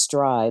hit its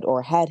stride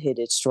or had hit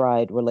its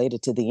stride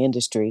related to the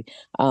industry,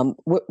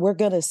 we're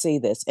going to see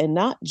this, and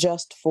not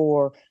just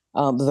for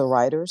the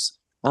writers,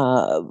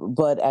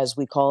 but as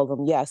we call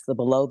them, yes, the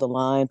below the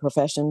line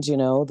professions,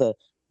 the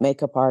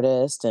makeup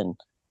artist and,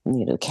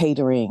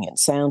 catering and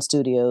sound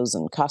studios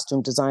and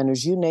costume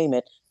designers, you name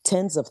it,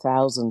 tens of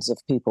thousands of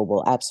people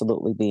will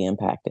absolutely be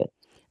impacted.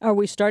 Are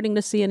we starting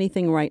to see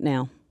anything right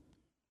now?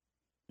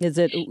 Will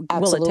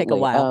it take a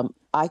while?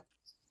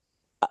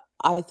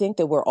 I think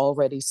that we're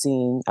already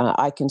seeing,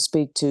 I can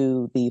speak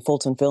to the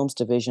Fulton Films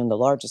Division, the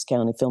largest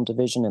county film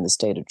division in the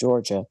state of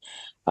Georgia.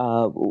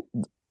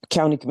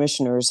 County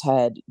commissioners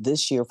had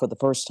this year, for the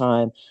first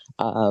time,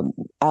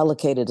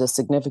 allocated a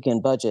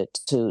significant budget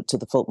to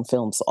the Fulton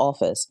Films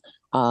office,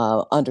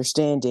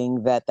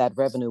 understanding that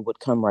revenue would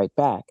come right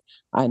back.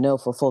 I know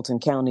for Fulton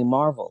County,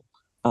 Marvel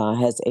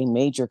has a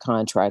major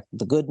contract.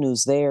 The good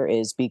news there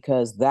is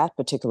because that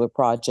particular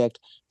project,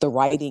 the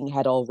writing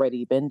had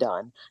already been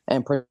done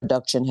and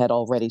production had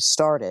already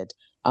started.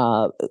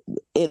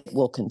 It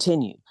will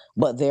continue.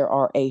 But there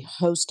are a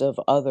host of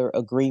other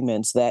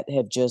agreements that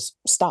have just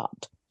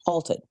stopped,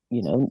 halted,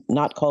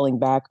 not calling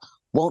back,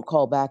 won't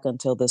call back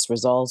until this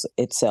resolves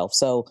itself.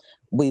 So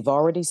we've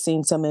already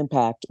seen some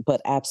impact, but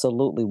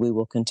absolutely we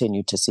will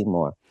continue to see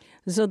more.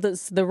 So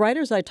the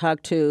writers I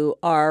talked to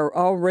are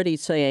already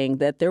saying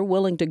that they're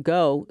willing to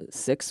go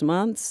 6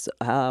 months,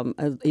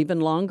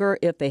 even longer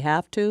if they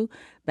have to.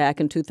 Back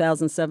in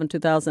 2007,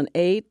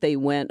 2008, they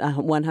went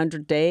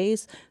 100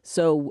 days.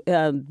 So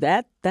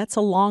that's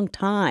a long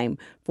time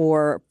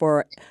for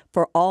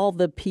all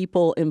the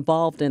people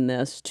involved in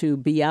this to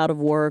be out of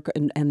work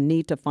and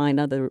need to find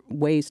other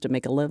ways to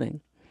make a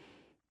living.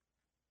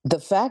 The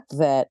fact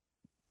that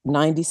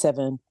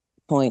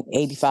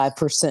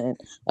 97.85%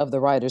 of the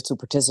writers who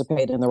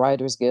participate in the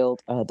Writers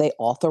Guild, they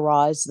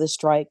authorize this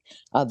strike.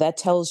 That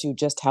tells you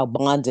just how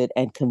bonded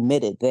and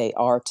committed they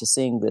are to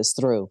seeing this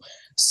through.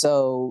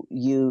 So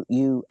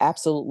you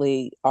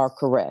absolutely are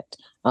correct.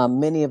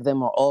 Many of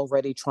them are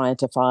already trying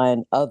to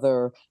find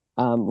other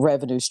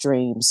revenue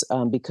streams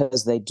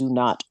because they do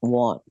not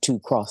want to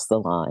cross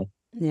the line.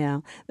 Yeah.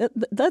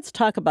 Let's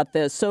talk about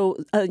this. So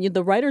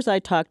the writers I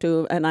talked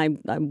to, and I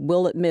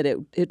will admit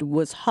it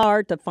was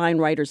hard to find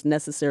writers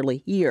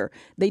necessarily here.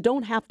 They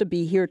don't have to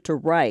be here to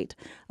write.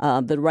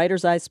 The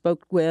writers I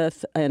spoke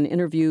with and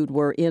interviewed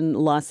were in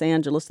Los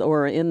Angeles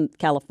or in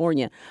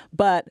California.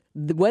 But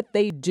what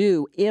they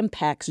do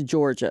impacts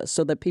Georgia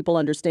so that people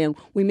understand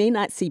we may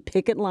not see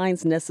picket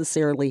lines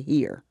necessarily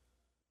here.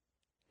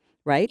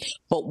 Right.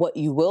 But what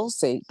you will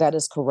see, that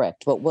is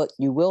correct. But what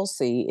you will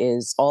see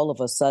is all of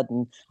a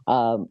sudden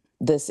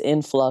this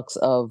influx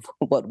of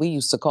what we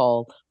used to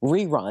call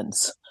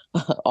reruns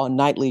on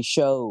nightly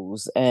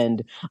shows.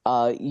 And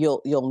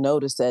you'll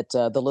notice that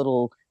the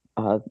little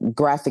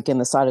graphic in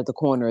the side of the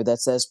corner that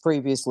says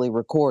previously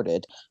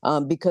recorded,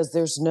 because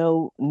there's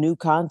no new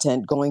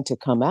content going to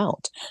come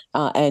out.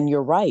 And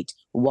you're right.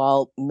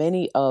 While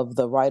many of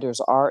the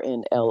writers are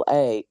in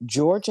LA,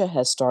 Georgia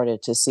has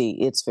started to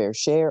see its fair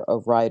share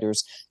of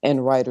writers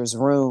and writers'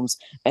 rooms,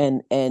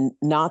 and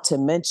not to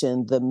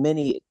mention the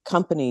many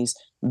companies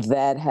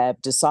that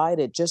have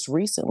decided just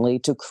recently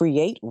to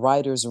create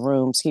writers'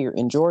 rooms here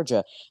in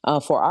Georgia.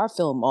 For our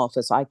film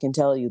office, I can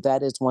tell you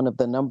that is one of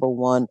the number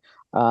one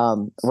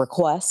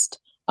request.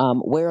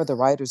 Where are the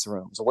writers'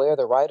 rooms? Where are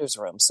the writers'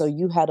 rooms? So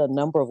you had a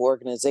number of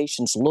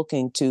organizations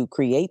looking to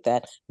create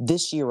that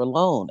this year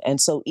alone. And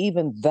so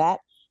even that,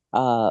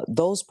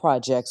 those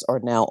projects are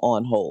now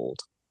on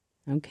hold.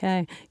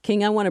 Okay.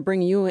 King, I want to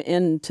bring you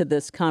into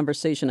this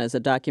conversation as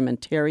a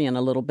documentarian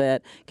a little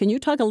bit. Can you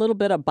talk a little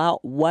bit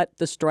about what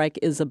the strike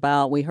is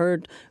about? We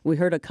heard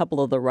a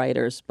couple of the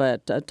writers,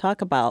 but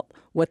talk about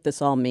what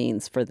this all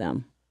means for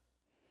them.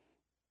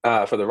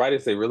 For the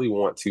writers, they really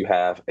want to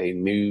have a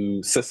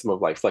new system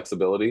of like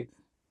flexibility.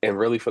 And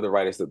really for the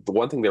writers, the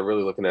one thing they're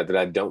really looking at that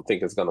I don't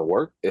think is going to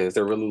work is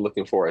they're really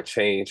looking for a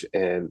change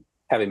in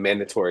having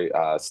mandatory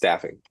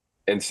staffing.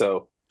 And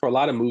so for a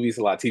lot of movies,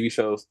 a lot of TV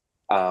shows,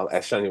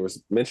 as Shania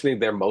was mentioning,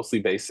 they're mostly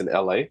based in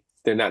LA.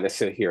 They're not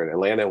necessarily here in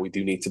Atlanta. We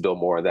do need to build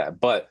more of that.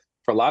 But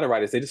for a lot of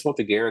writers, they just want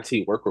the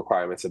guaranteed work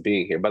requirements of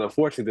being here. But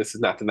unfortunately, this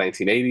is not the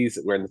 1980s.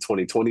 We're in the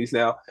 2020s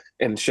now.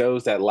 And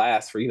shows that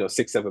last for,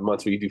 6-7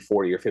 months where you do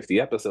 40 or 50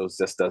 episodes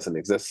just doesn't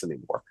exist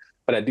anymore.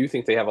 But I do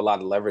think they have a lot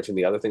of leverage in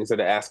the other things that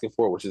they're asking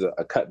for, which is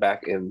a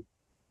cutback in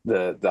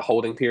the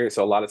holding period.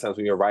 So a lot of times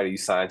when you're a writer, you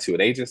sign to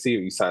an agency or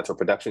you sign to a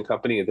production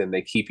company, and then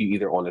they keep you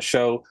either on the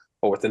show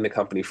or within the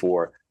company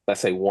for,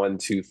 let's say, 1,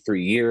 2,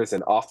 3 years.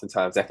 And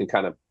oftentimes that can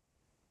kind of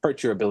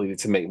hurt your ability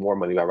to make more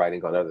money by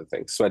writing on other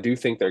things. So I do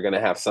think they're going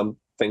to have some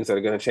things that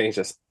are going to change,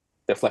 just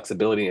their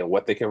flexibility and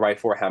what they can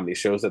write for, how many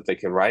shows that they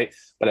can write.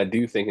 But I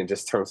do think in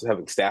just terms of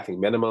having staffing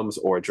minimums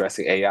or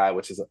addressing AI,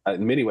 which is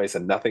in many ways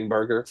a nothing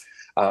burger,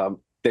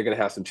 they're going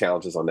to have some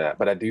challenges on that.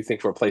 But I do think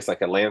for a place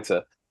like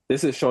Atlanta,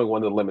 this is showing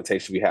one of the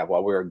limitations we have.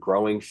 While we're a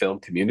growing film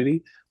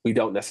community, we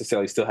don't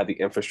necessarily still have the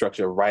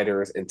infrastructure of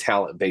writers and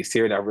talent based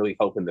here. And I really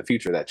hope in the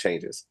future that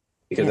changes,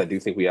 because I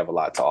do think we have a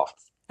lot to offer.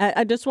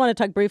 I just want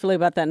to talk briefly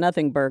about that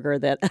nothing burger,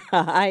 that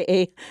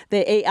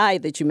the AI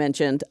that you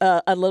mentioned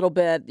a little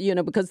bit,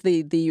 because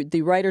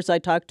the writers I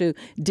talked to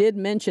did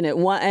mention it,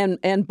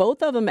 and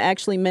both of them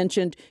actually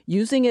mentioned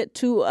using it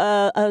to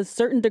a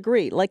certain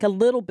degree, like a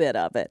little bit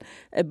of it,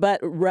 but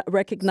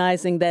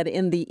recognizing that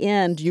in the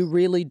end, you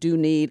really do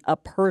need a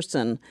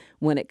person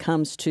when it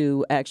comes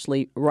to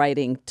actually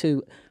writing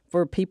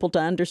for people to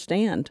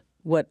understand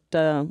what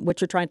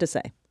you're trying to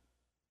say.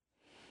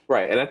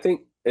 Right, and I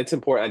think it's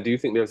important. I do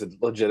think there's a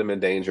legitimate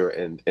danger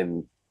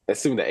in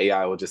assuming that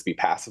AI will just be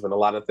passive in a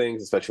lot of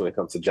things, especially when it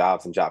comes to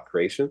jobs and job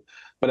creation.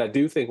 But I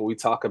do think when we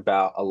talk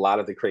about a lot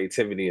of the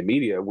creativity in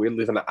media, we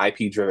live in an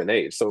IP-driven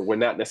age. So we're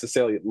not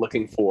necessarily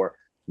looking for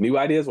new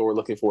ideas. What we're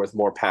looking for is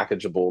more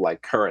packageable,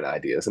 like current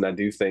ideas. And I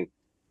do think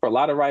for a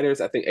lot of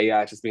writers, I think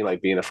AI is just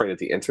being afraid of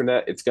the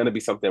internet. It's going to be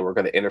something we're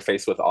going to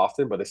interface with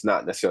often, but it's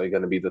not necessarily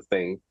going to be the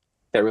thing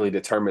that really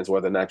determines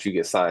whether or not you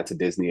get signed to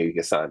Disney or you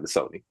get signed to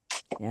Sony.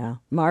 Yeah.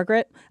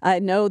 Margaret, I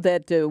know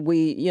that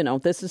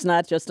this is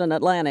not just an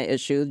Atlanta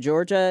issue.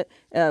 Georgia,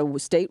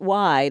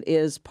 statewide,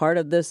 is part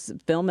of this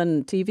film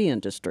and TV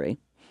industry.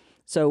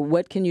 So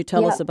what can you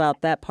tell us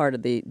about that part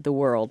of the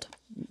world?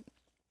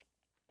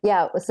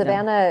 Yeah,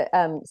 Savannah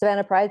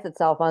prides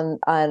itself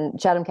on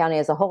Chatham County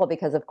as a whole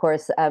because, of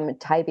course,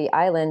 Tybee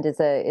Island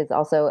is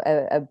also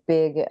a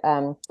big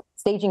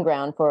staging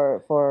ground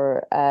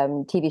for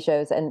TV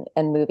shows and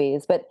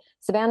movies. But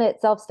Savannah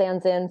itself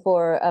stands in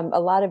for a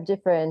lot of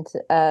different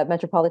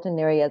metropolitan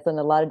areas and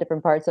a lot of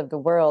different parts of the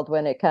world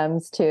when it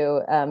comes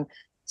to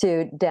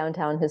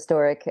downtown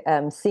historic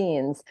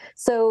scenes.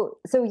 So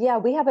yeah,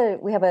 we have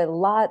a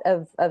lot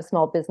of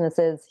small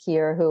businesses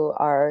here who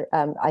are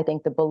I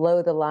think the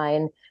below the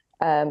line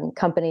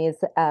companies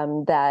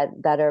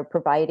that are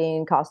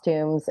providing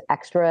costumes,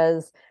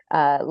 extras,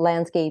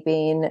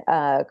 landscaping,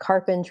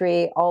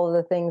 carpentry, all of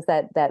the things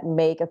that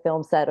make a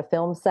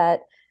film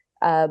set.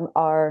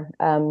 Our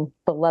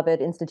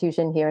beloved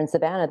institution here in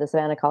Savannah, the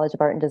Savannah College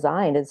of Art and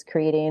Design, is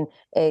creating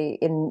a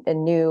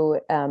new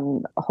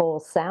whole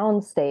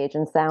sound stage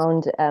and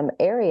sound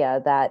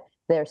area that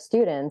their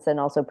students and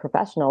also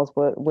professionals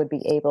would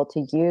be able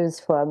to use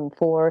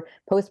for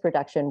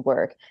post-production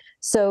work.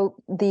 So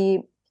the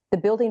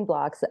building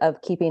blocks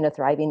of keeping a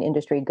thriving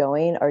industry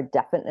going are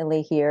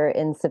definitely here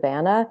in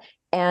Savannah.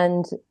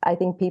 And I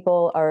think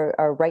people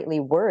are rightly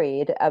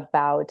worried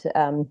about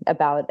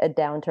a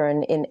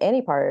downturn in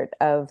any part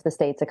of the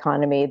state's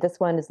economy.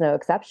 This one is no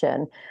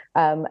exception.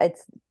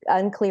 It's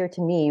unclear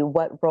to me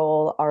what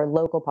role our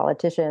local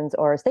politicians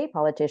or state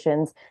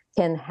politicians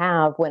can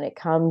have when it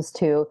comes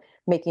to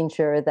making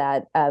sure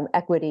that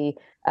equity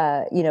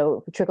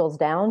trickles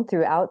down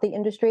throughout the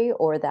industry,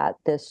 or that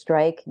this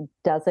strike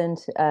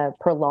doesn't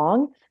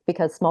prolong,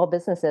 because small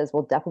businesses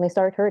will definitely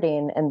start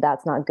hurting, and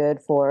that's not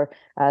good for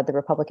the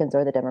Republicans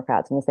or the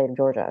Democrats in the state of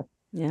Georgia.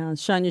 Yeah,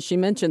 Shania, she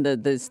mentioned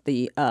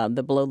the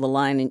below the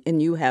line, and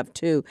you have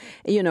too.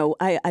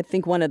 I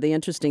think one of the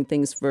interesting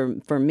things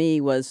for me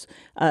was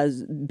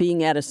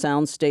being at a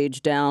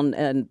soundstage down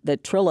in the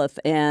Trilith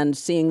and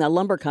seeing a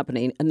lumber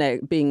company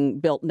being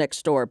built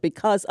next door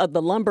because of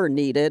the lumber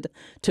needed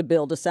to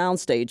build a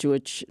soundstage,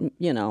 which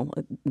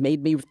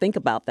made me think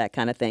about that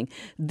kind of thing.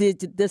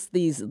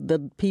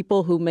 The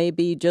people who may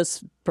be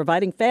just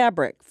providing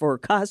fabric for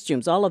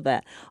costumes, all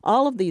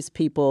of these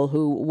people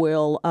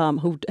who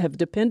have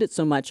depended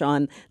so much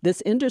on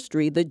this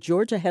industry that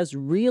Georgia has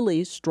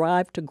really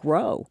strived to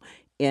grow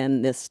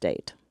in this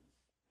state.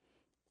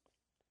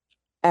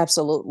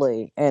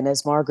 Absolutely. And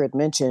as Margaret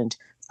mentioned,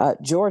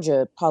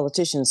 Georgia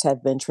politicians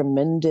have been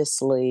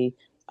tremendously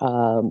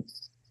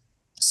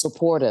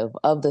supportive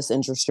of this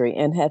industry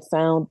and have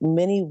found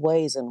many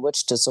ways in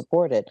which to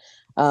support it.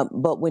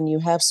 But when you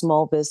have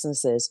small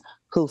businesses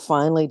who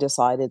finally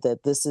decided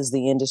that this is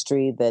the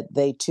industry that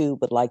they too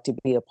would like to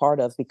be a part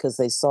of because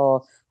they saw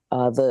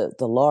the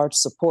large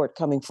support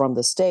coming from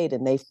the state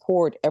and they've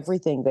poured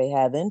everything they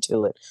have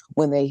into it,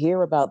 when they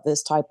hear about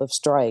this type of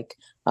strike,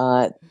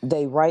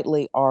 they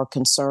rightly are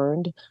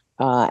concerned.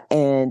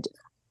 And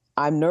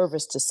I'm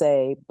nervous to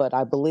say, but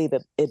I believe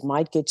it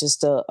might get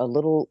just a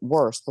little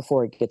worse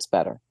before it gets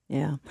better.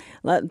 Yeah.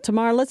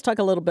 Tamar, let's talk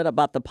a little bit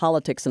about the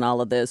politics and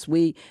all of this.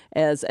 We,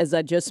 as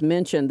I just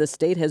mentioned, the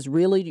state has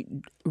really,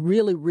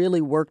 really,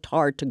 really worked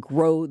hard to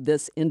grow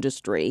this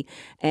industry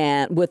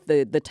and with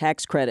the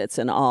tax credits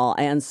and all.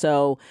 And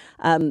so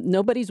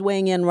nobody's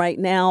weighing in right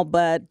now,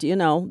 but,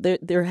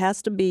 there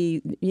has to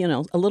be,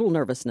 a little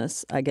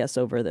nervousness, I guess,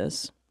 over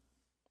this.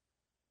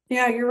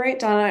 Yeah, you're right,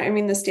 Donna. I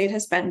mean, the state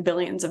has spent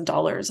billions of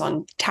dollars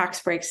on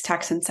tax breaks,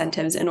 tax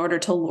incentives in order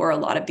to lure a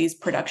lot of these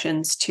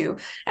productions to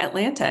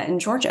Atlanta and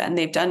Georgia. And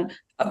they've done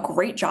a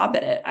great job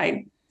at it.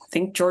 I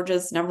think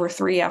Georgia's number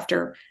 3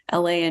 after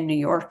LA and New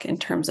York in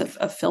terms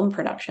of film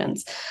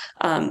productions.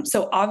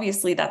 So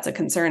obviously that's a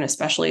concern,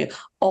 especially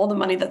all the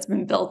money that's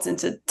been built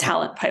into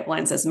talent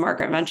pipelines, as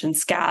Margaret mentioned,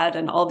 SCAD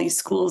and all these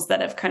schools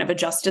that have kind of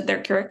adjusted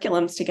their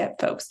curriculums to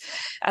get folks.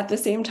 At the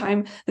same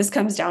time, this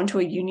comes down to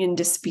a union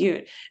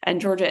dispute,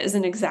 and Georgia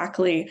isn't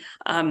exactly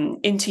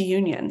into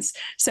unions.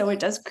 So it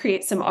does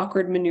create some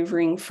awkward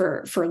maneuvering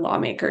for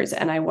lawmakers.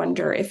 And I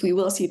wonder if we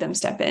will see them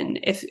step in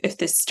if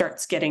this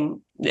starts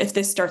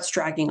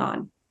dragging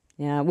on.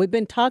 Yeah, we've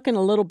been talking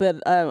a little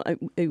bit,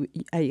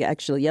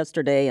 actually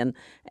yesterday and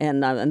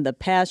the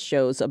past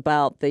shows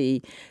about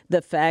the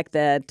fact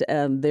that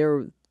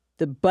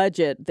the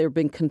budget. There have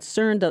been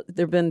concerns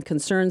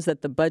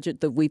that the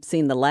budget that we've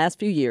seen the last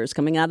few years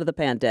coming out of the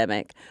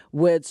pandemic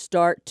would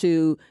start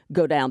to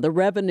go down. The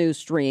revenue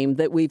stream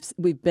that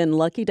we've been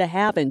lucky to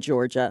have in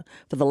Georgia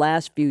for the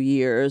last few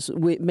years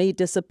may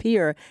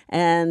disappear,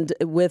 and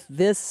with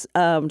this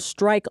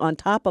strike on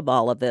top of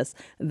all of this,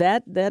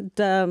 that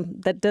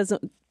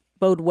doesn't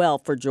bode well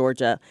for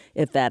Georgia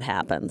if that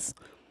happens.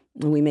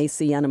 We may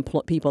see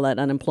people at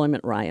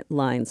unemployment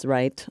lines,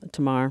 right,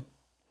 Tamar?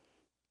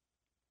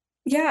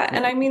 Yeah,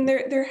 and I mean,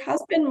 there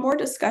has been more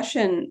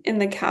discussion in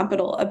the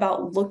Capitol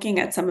about looking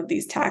at some of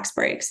these tax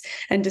breaks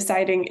and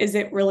deciding, is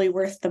it really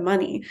worth the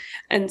money?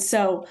 And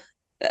so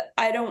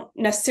I don't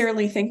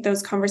necessarily think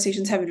those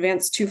conversations have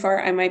advanced too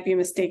far. I might be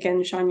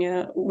mistaken.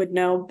 Shania would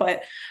know,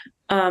 but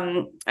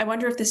I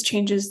wonder if this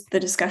changes the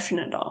discussion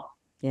at all.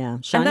 Yeah.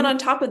 Shania? And then on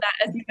top of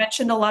that, as you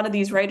mentioned, a lot of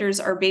these writers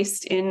are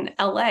based in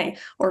LA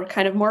or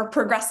kind of more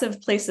progressive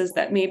places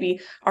that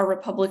maybe our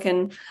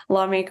Republican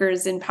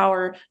lawmakers in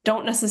power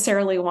don't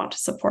necessarily want to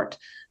support.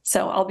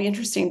 So I'll be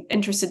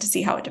interested to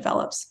see how it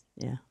develops.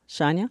 Yeah.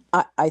 Shania?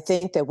 I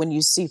think that when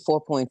you see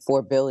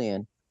 $4.4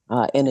 billion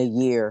in a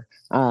year,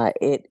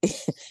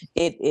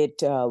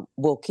 it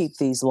will keep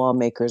these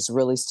lawmakers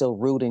really still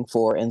rooting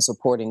for and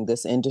supporting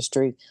this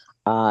industry.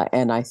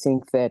 And I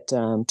think that,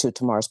 to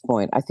Tamar's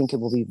point, I think it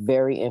will be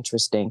very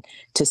interesting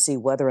to see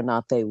whether or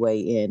not they weigh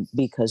in,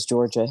 because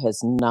Georgia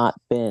has not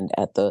been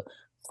at the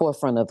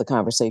forefront of the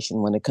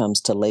conversation when it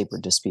comes to labor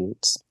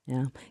disputes.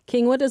 Yeah.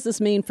 King, what does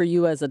this mean for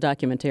you as a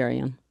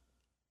documentarian?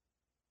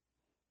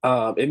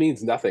 It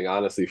means nothing,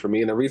 honestly, for me.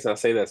 And the reason I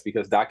say that is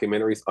because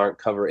documentaries aren't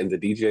covered in the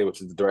DGA,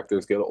 which is the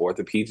Directors Guild, or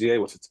the PGA,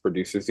 which is the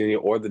Producers Union,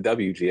 or the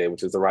WGA,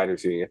 which is the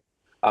Writers Union.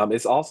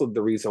 It's also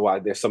the reason why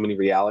there's so many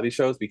reality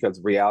shows,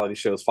 because reality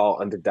shows fall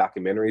under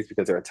documentaries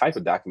because they're a type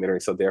of documentary.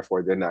 So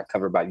therefore, they're not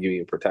covered by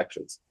union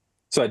protections.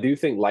 So I do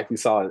think, like we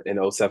saw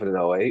in 07 and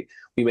 08,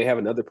 we may have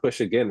another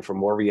push again for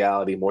more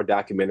reality, more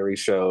documentary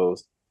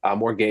shows,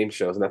 more game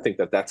shows. And I think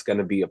that that's going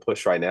to be a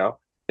push right now.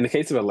 In the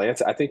case of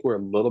Atlanta, I think we're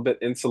a little bit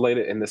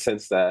insulated in the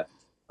sense that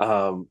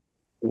while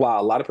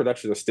a lot of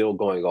productions are still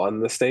going on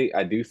in the state,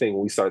 I do think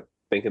when we start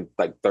thinking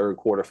like third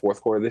quarter, fourth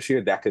quarter this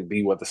year, that could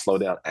be what the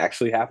slowdown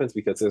actually happens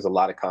because there's a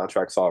lot of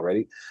contracts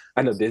already.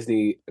 I know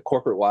Disney,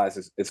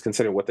 corporate-wise, is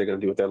considering what they're going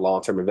to do with their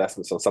long-term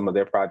investments on some of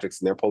their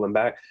projects, and they're pulling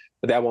back.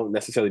 But that won't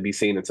necessarily be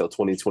seen until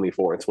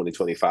 2024 and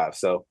 2025.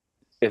 So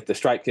if the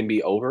strike can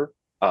be over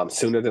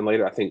sooner than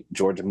later, I think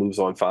Georgia moves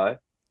on fine.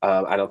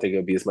 I don't think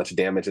it'll be as much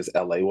damage as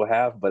LA will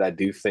have, but I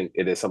do think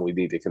it is something we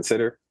need to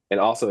consider and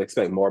also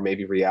expect more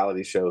maybe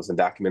reality shows and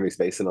documentaries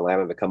based in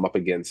Atlanta to come up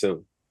again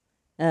soon.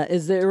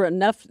 Is there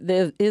enough?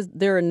 Is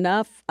there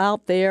enough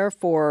out there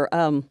for?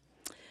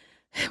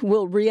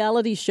 Will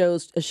reality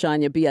shows,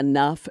 Shania, be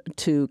enough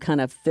to kind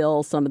of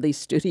fill some of these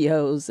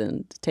studios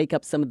and take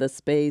up some of the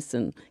space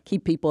and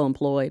keep people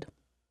employed?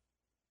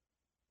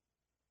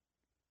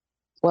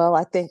 Well,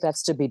 I think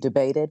that's to be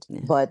debated.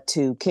 Yeah. But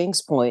to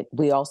King's point,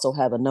 we also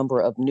have a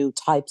number of new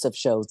types of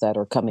shows that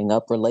are coming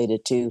up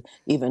related to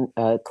even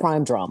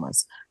crime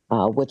dramas,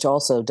 which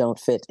also don't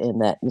fit in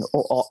that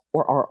or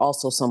are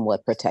also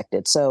somewhat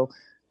protected. So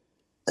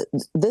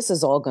this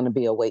is all going to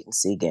be a wait and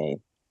see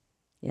game.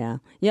 Yeah.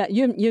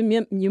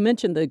 You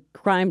mentioned the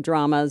crime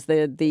dramas.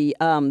 These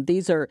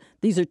are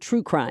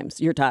true crimes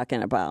you're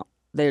talking about.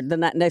 They're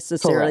not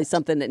necessarily Correct.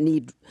 Something that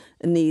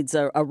needs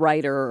a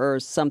writer or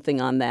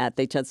something on that.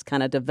 They just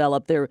kind of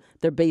develop.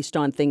 They're based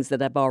on things that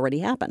have already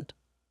happened.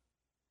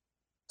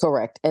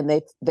 Correct, and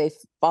they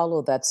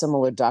follow that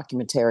similar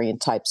documentarian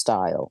type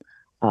style,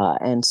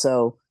 and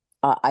so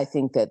I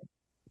think that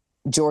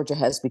Georgia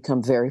has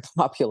become very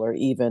popular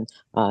even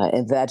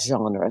in that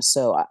genre.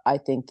 So I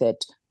think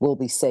that we'll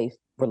be safe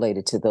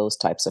related to those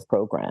types of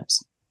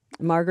programs.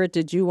 Margaret,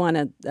 did you want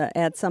to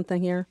add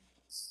something here?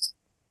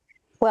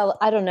 Well,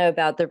 I don't know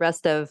about the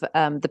rest of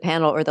the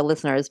panel or the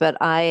listeners, but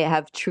I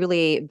have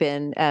truly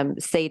been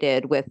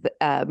sated with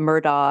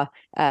Murdaugh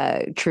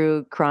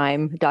true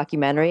crime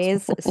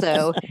documentaries.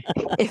 So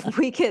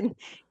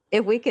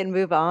if we can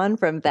move on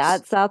from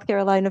that South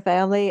Carolina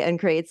family and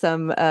create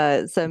some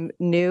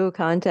new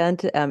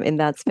content in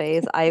that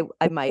space, I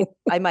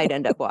might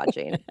end up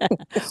watching.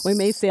 We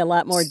may see a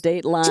lot more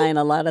Dateline,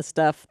 a lot of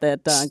stuff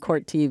that on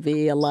Court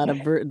TV, a lot of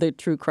the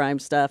true crime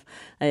stuff,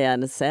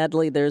 and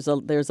sadly, there's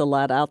a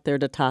lot out there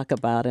to talk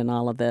about in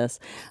all of this.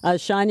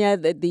 Shania,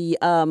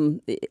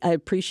 I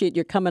appreciate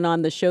your coming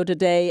on the show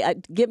today.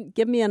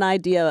 Give me an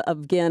idea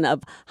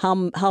of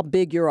how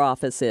big your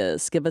office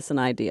is. Give us an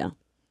idea.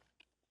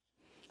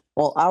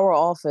 Well, our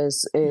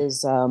office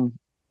is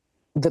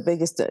the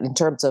biggest in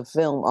terms of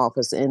film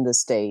office in the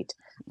state.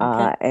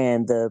 Okay.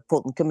 And the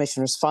Fulton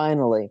commissioners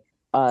finally,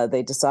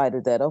 they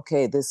decided that,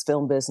 okay, this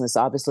film business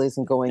obviously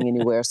isn't going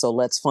anywhere, so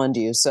let's fund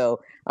you. So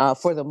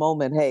for the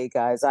moment, hey,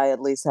 guys, I at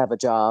least have a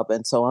job.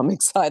 And so I'm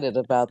excited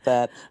about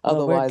that.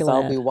 Otherwise,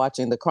 I'll be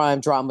watching the crime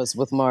dramas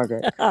with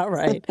Margaret. All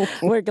right.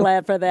 We're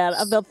glad for that.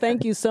 Well,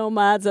 thank you so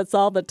much. That's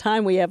all the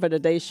time we have for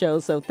today's show.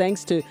 So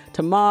thanks to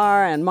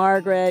Tamar and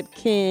Margaret,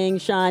 King,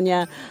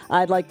 Shania.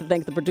 I'd like to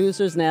thank the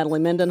producers, Natalie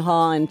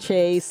Mendenhall and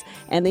Chase,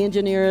 and the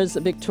engineers,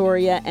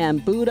 Victoria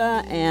and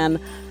Buddha. And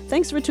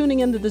thanks for tuning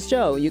into the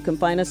show. You can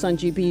find us on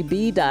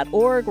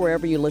gpb.org,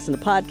 wherever you listen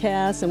to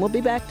podcasts, and we'll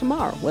be back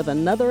tomorrow with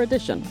another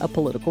edition of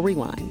Political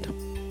Rewind.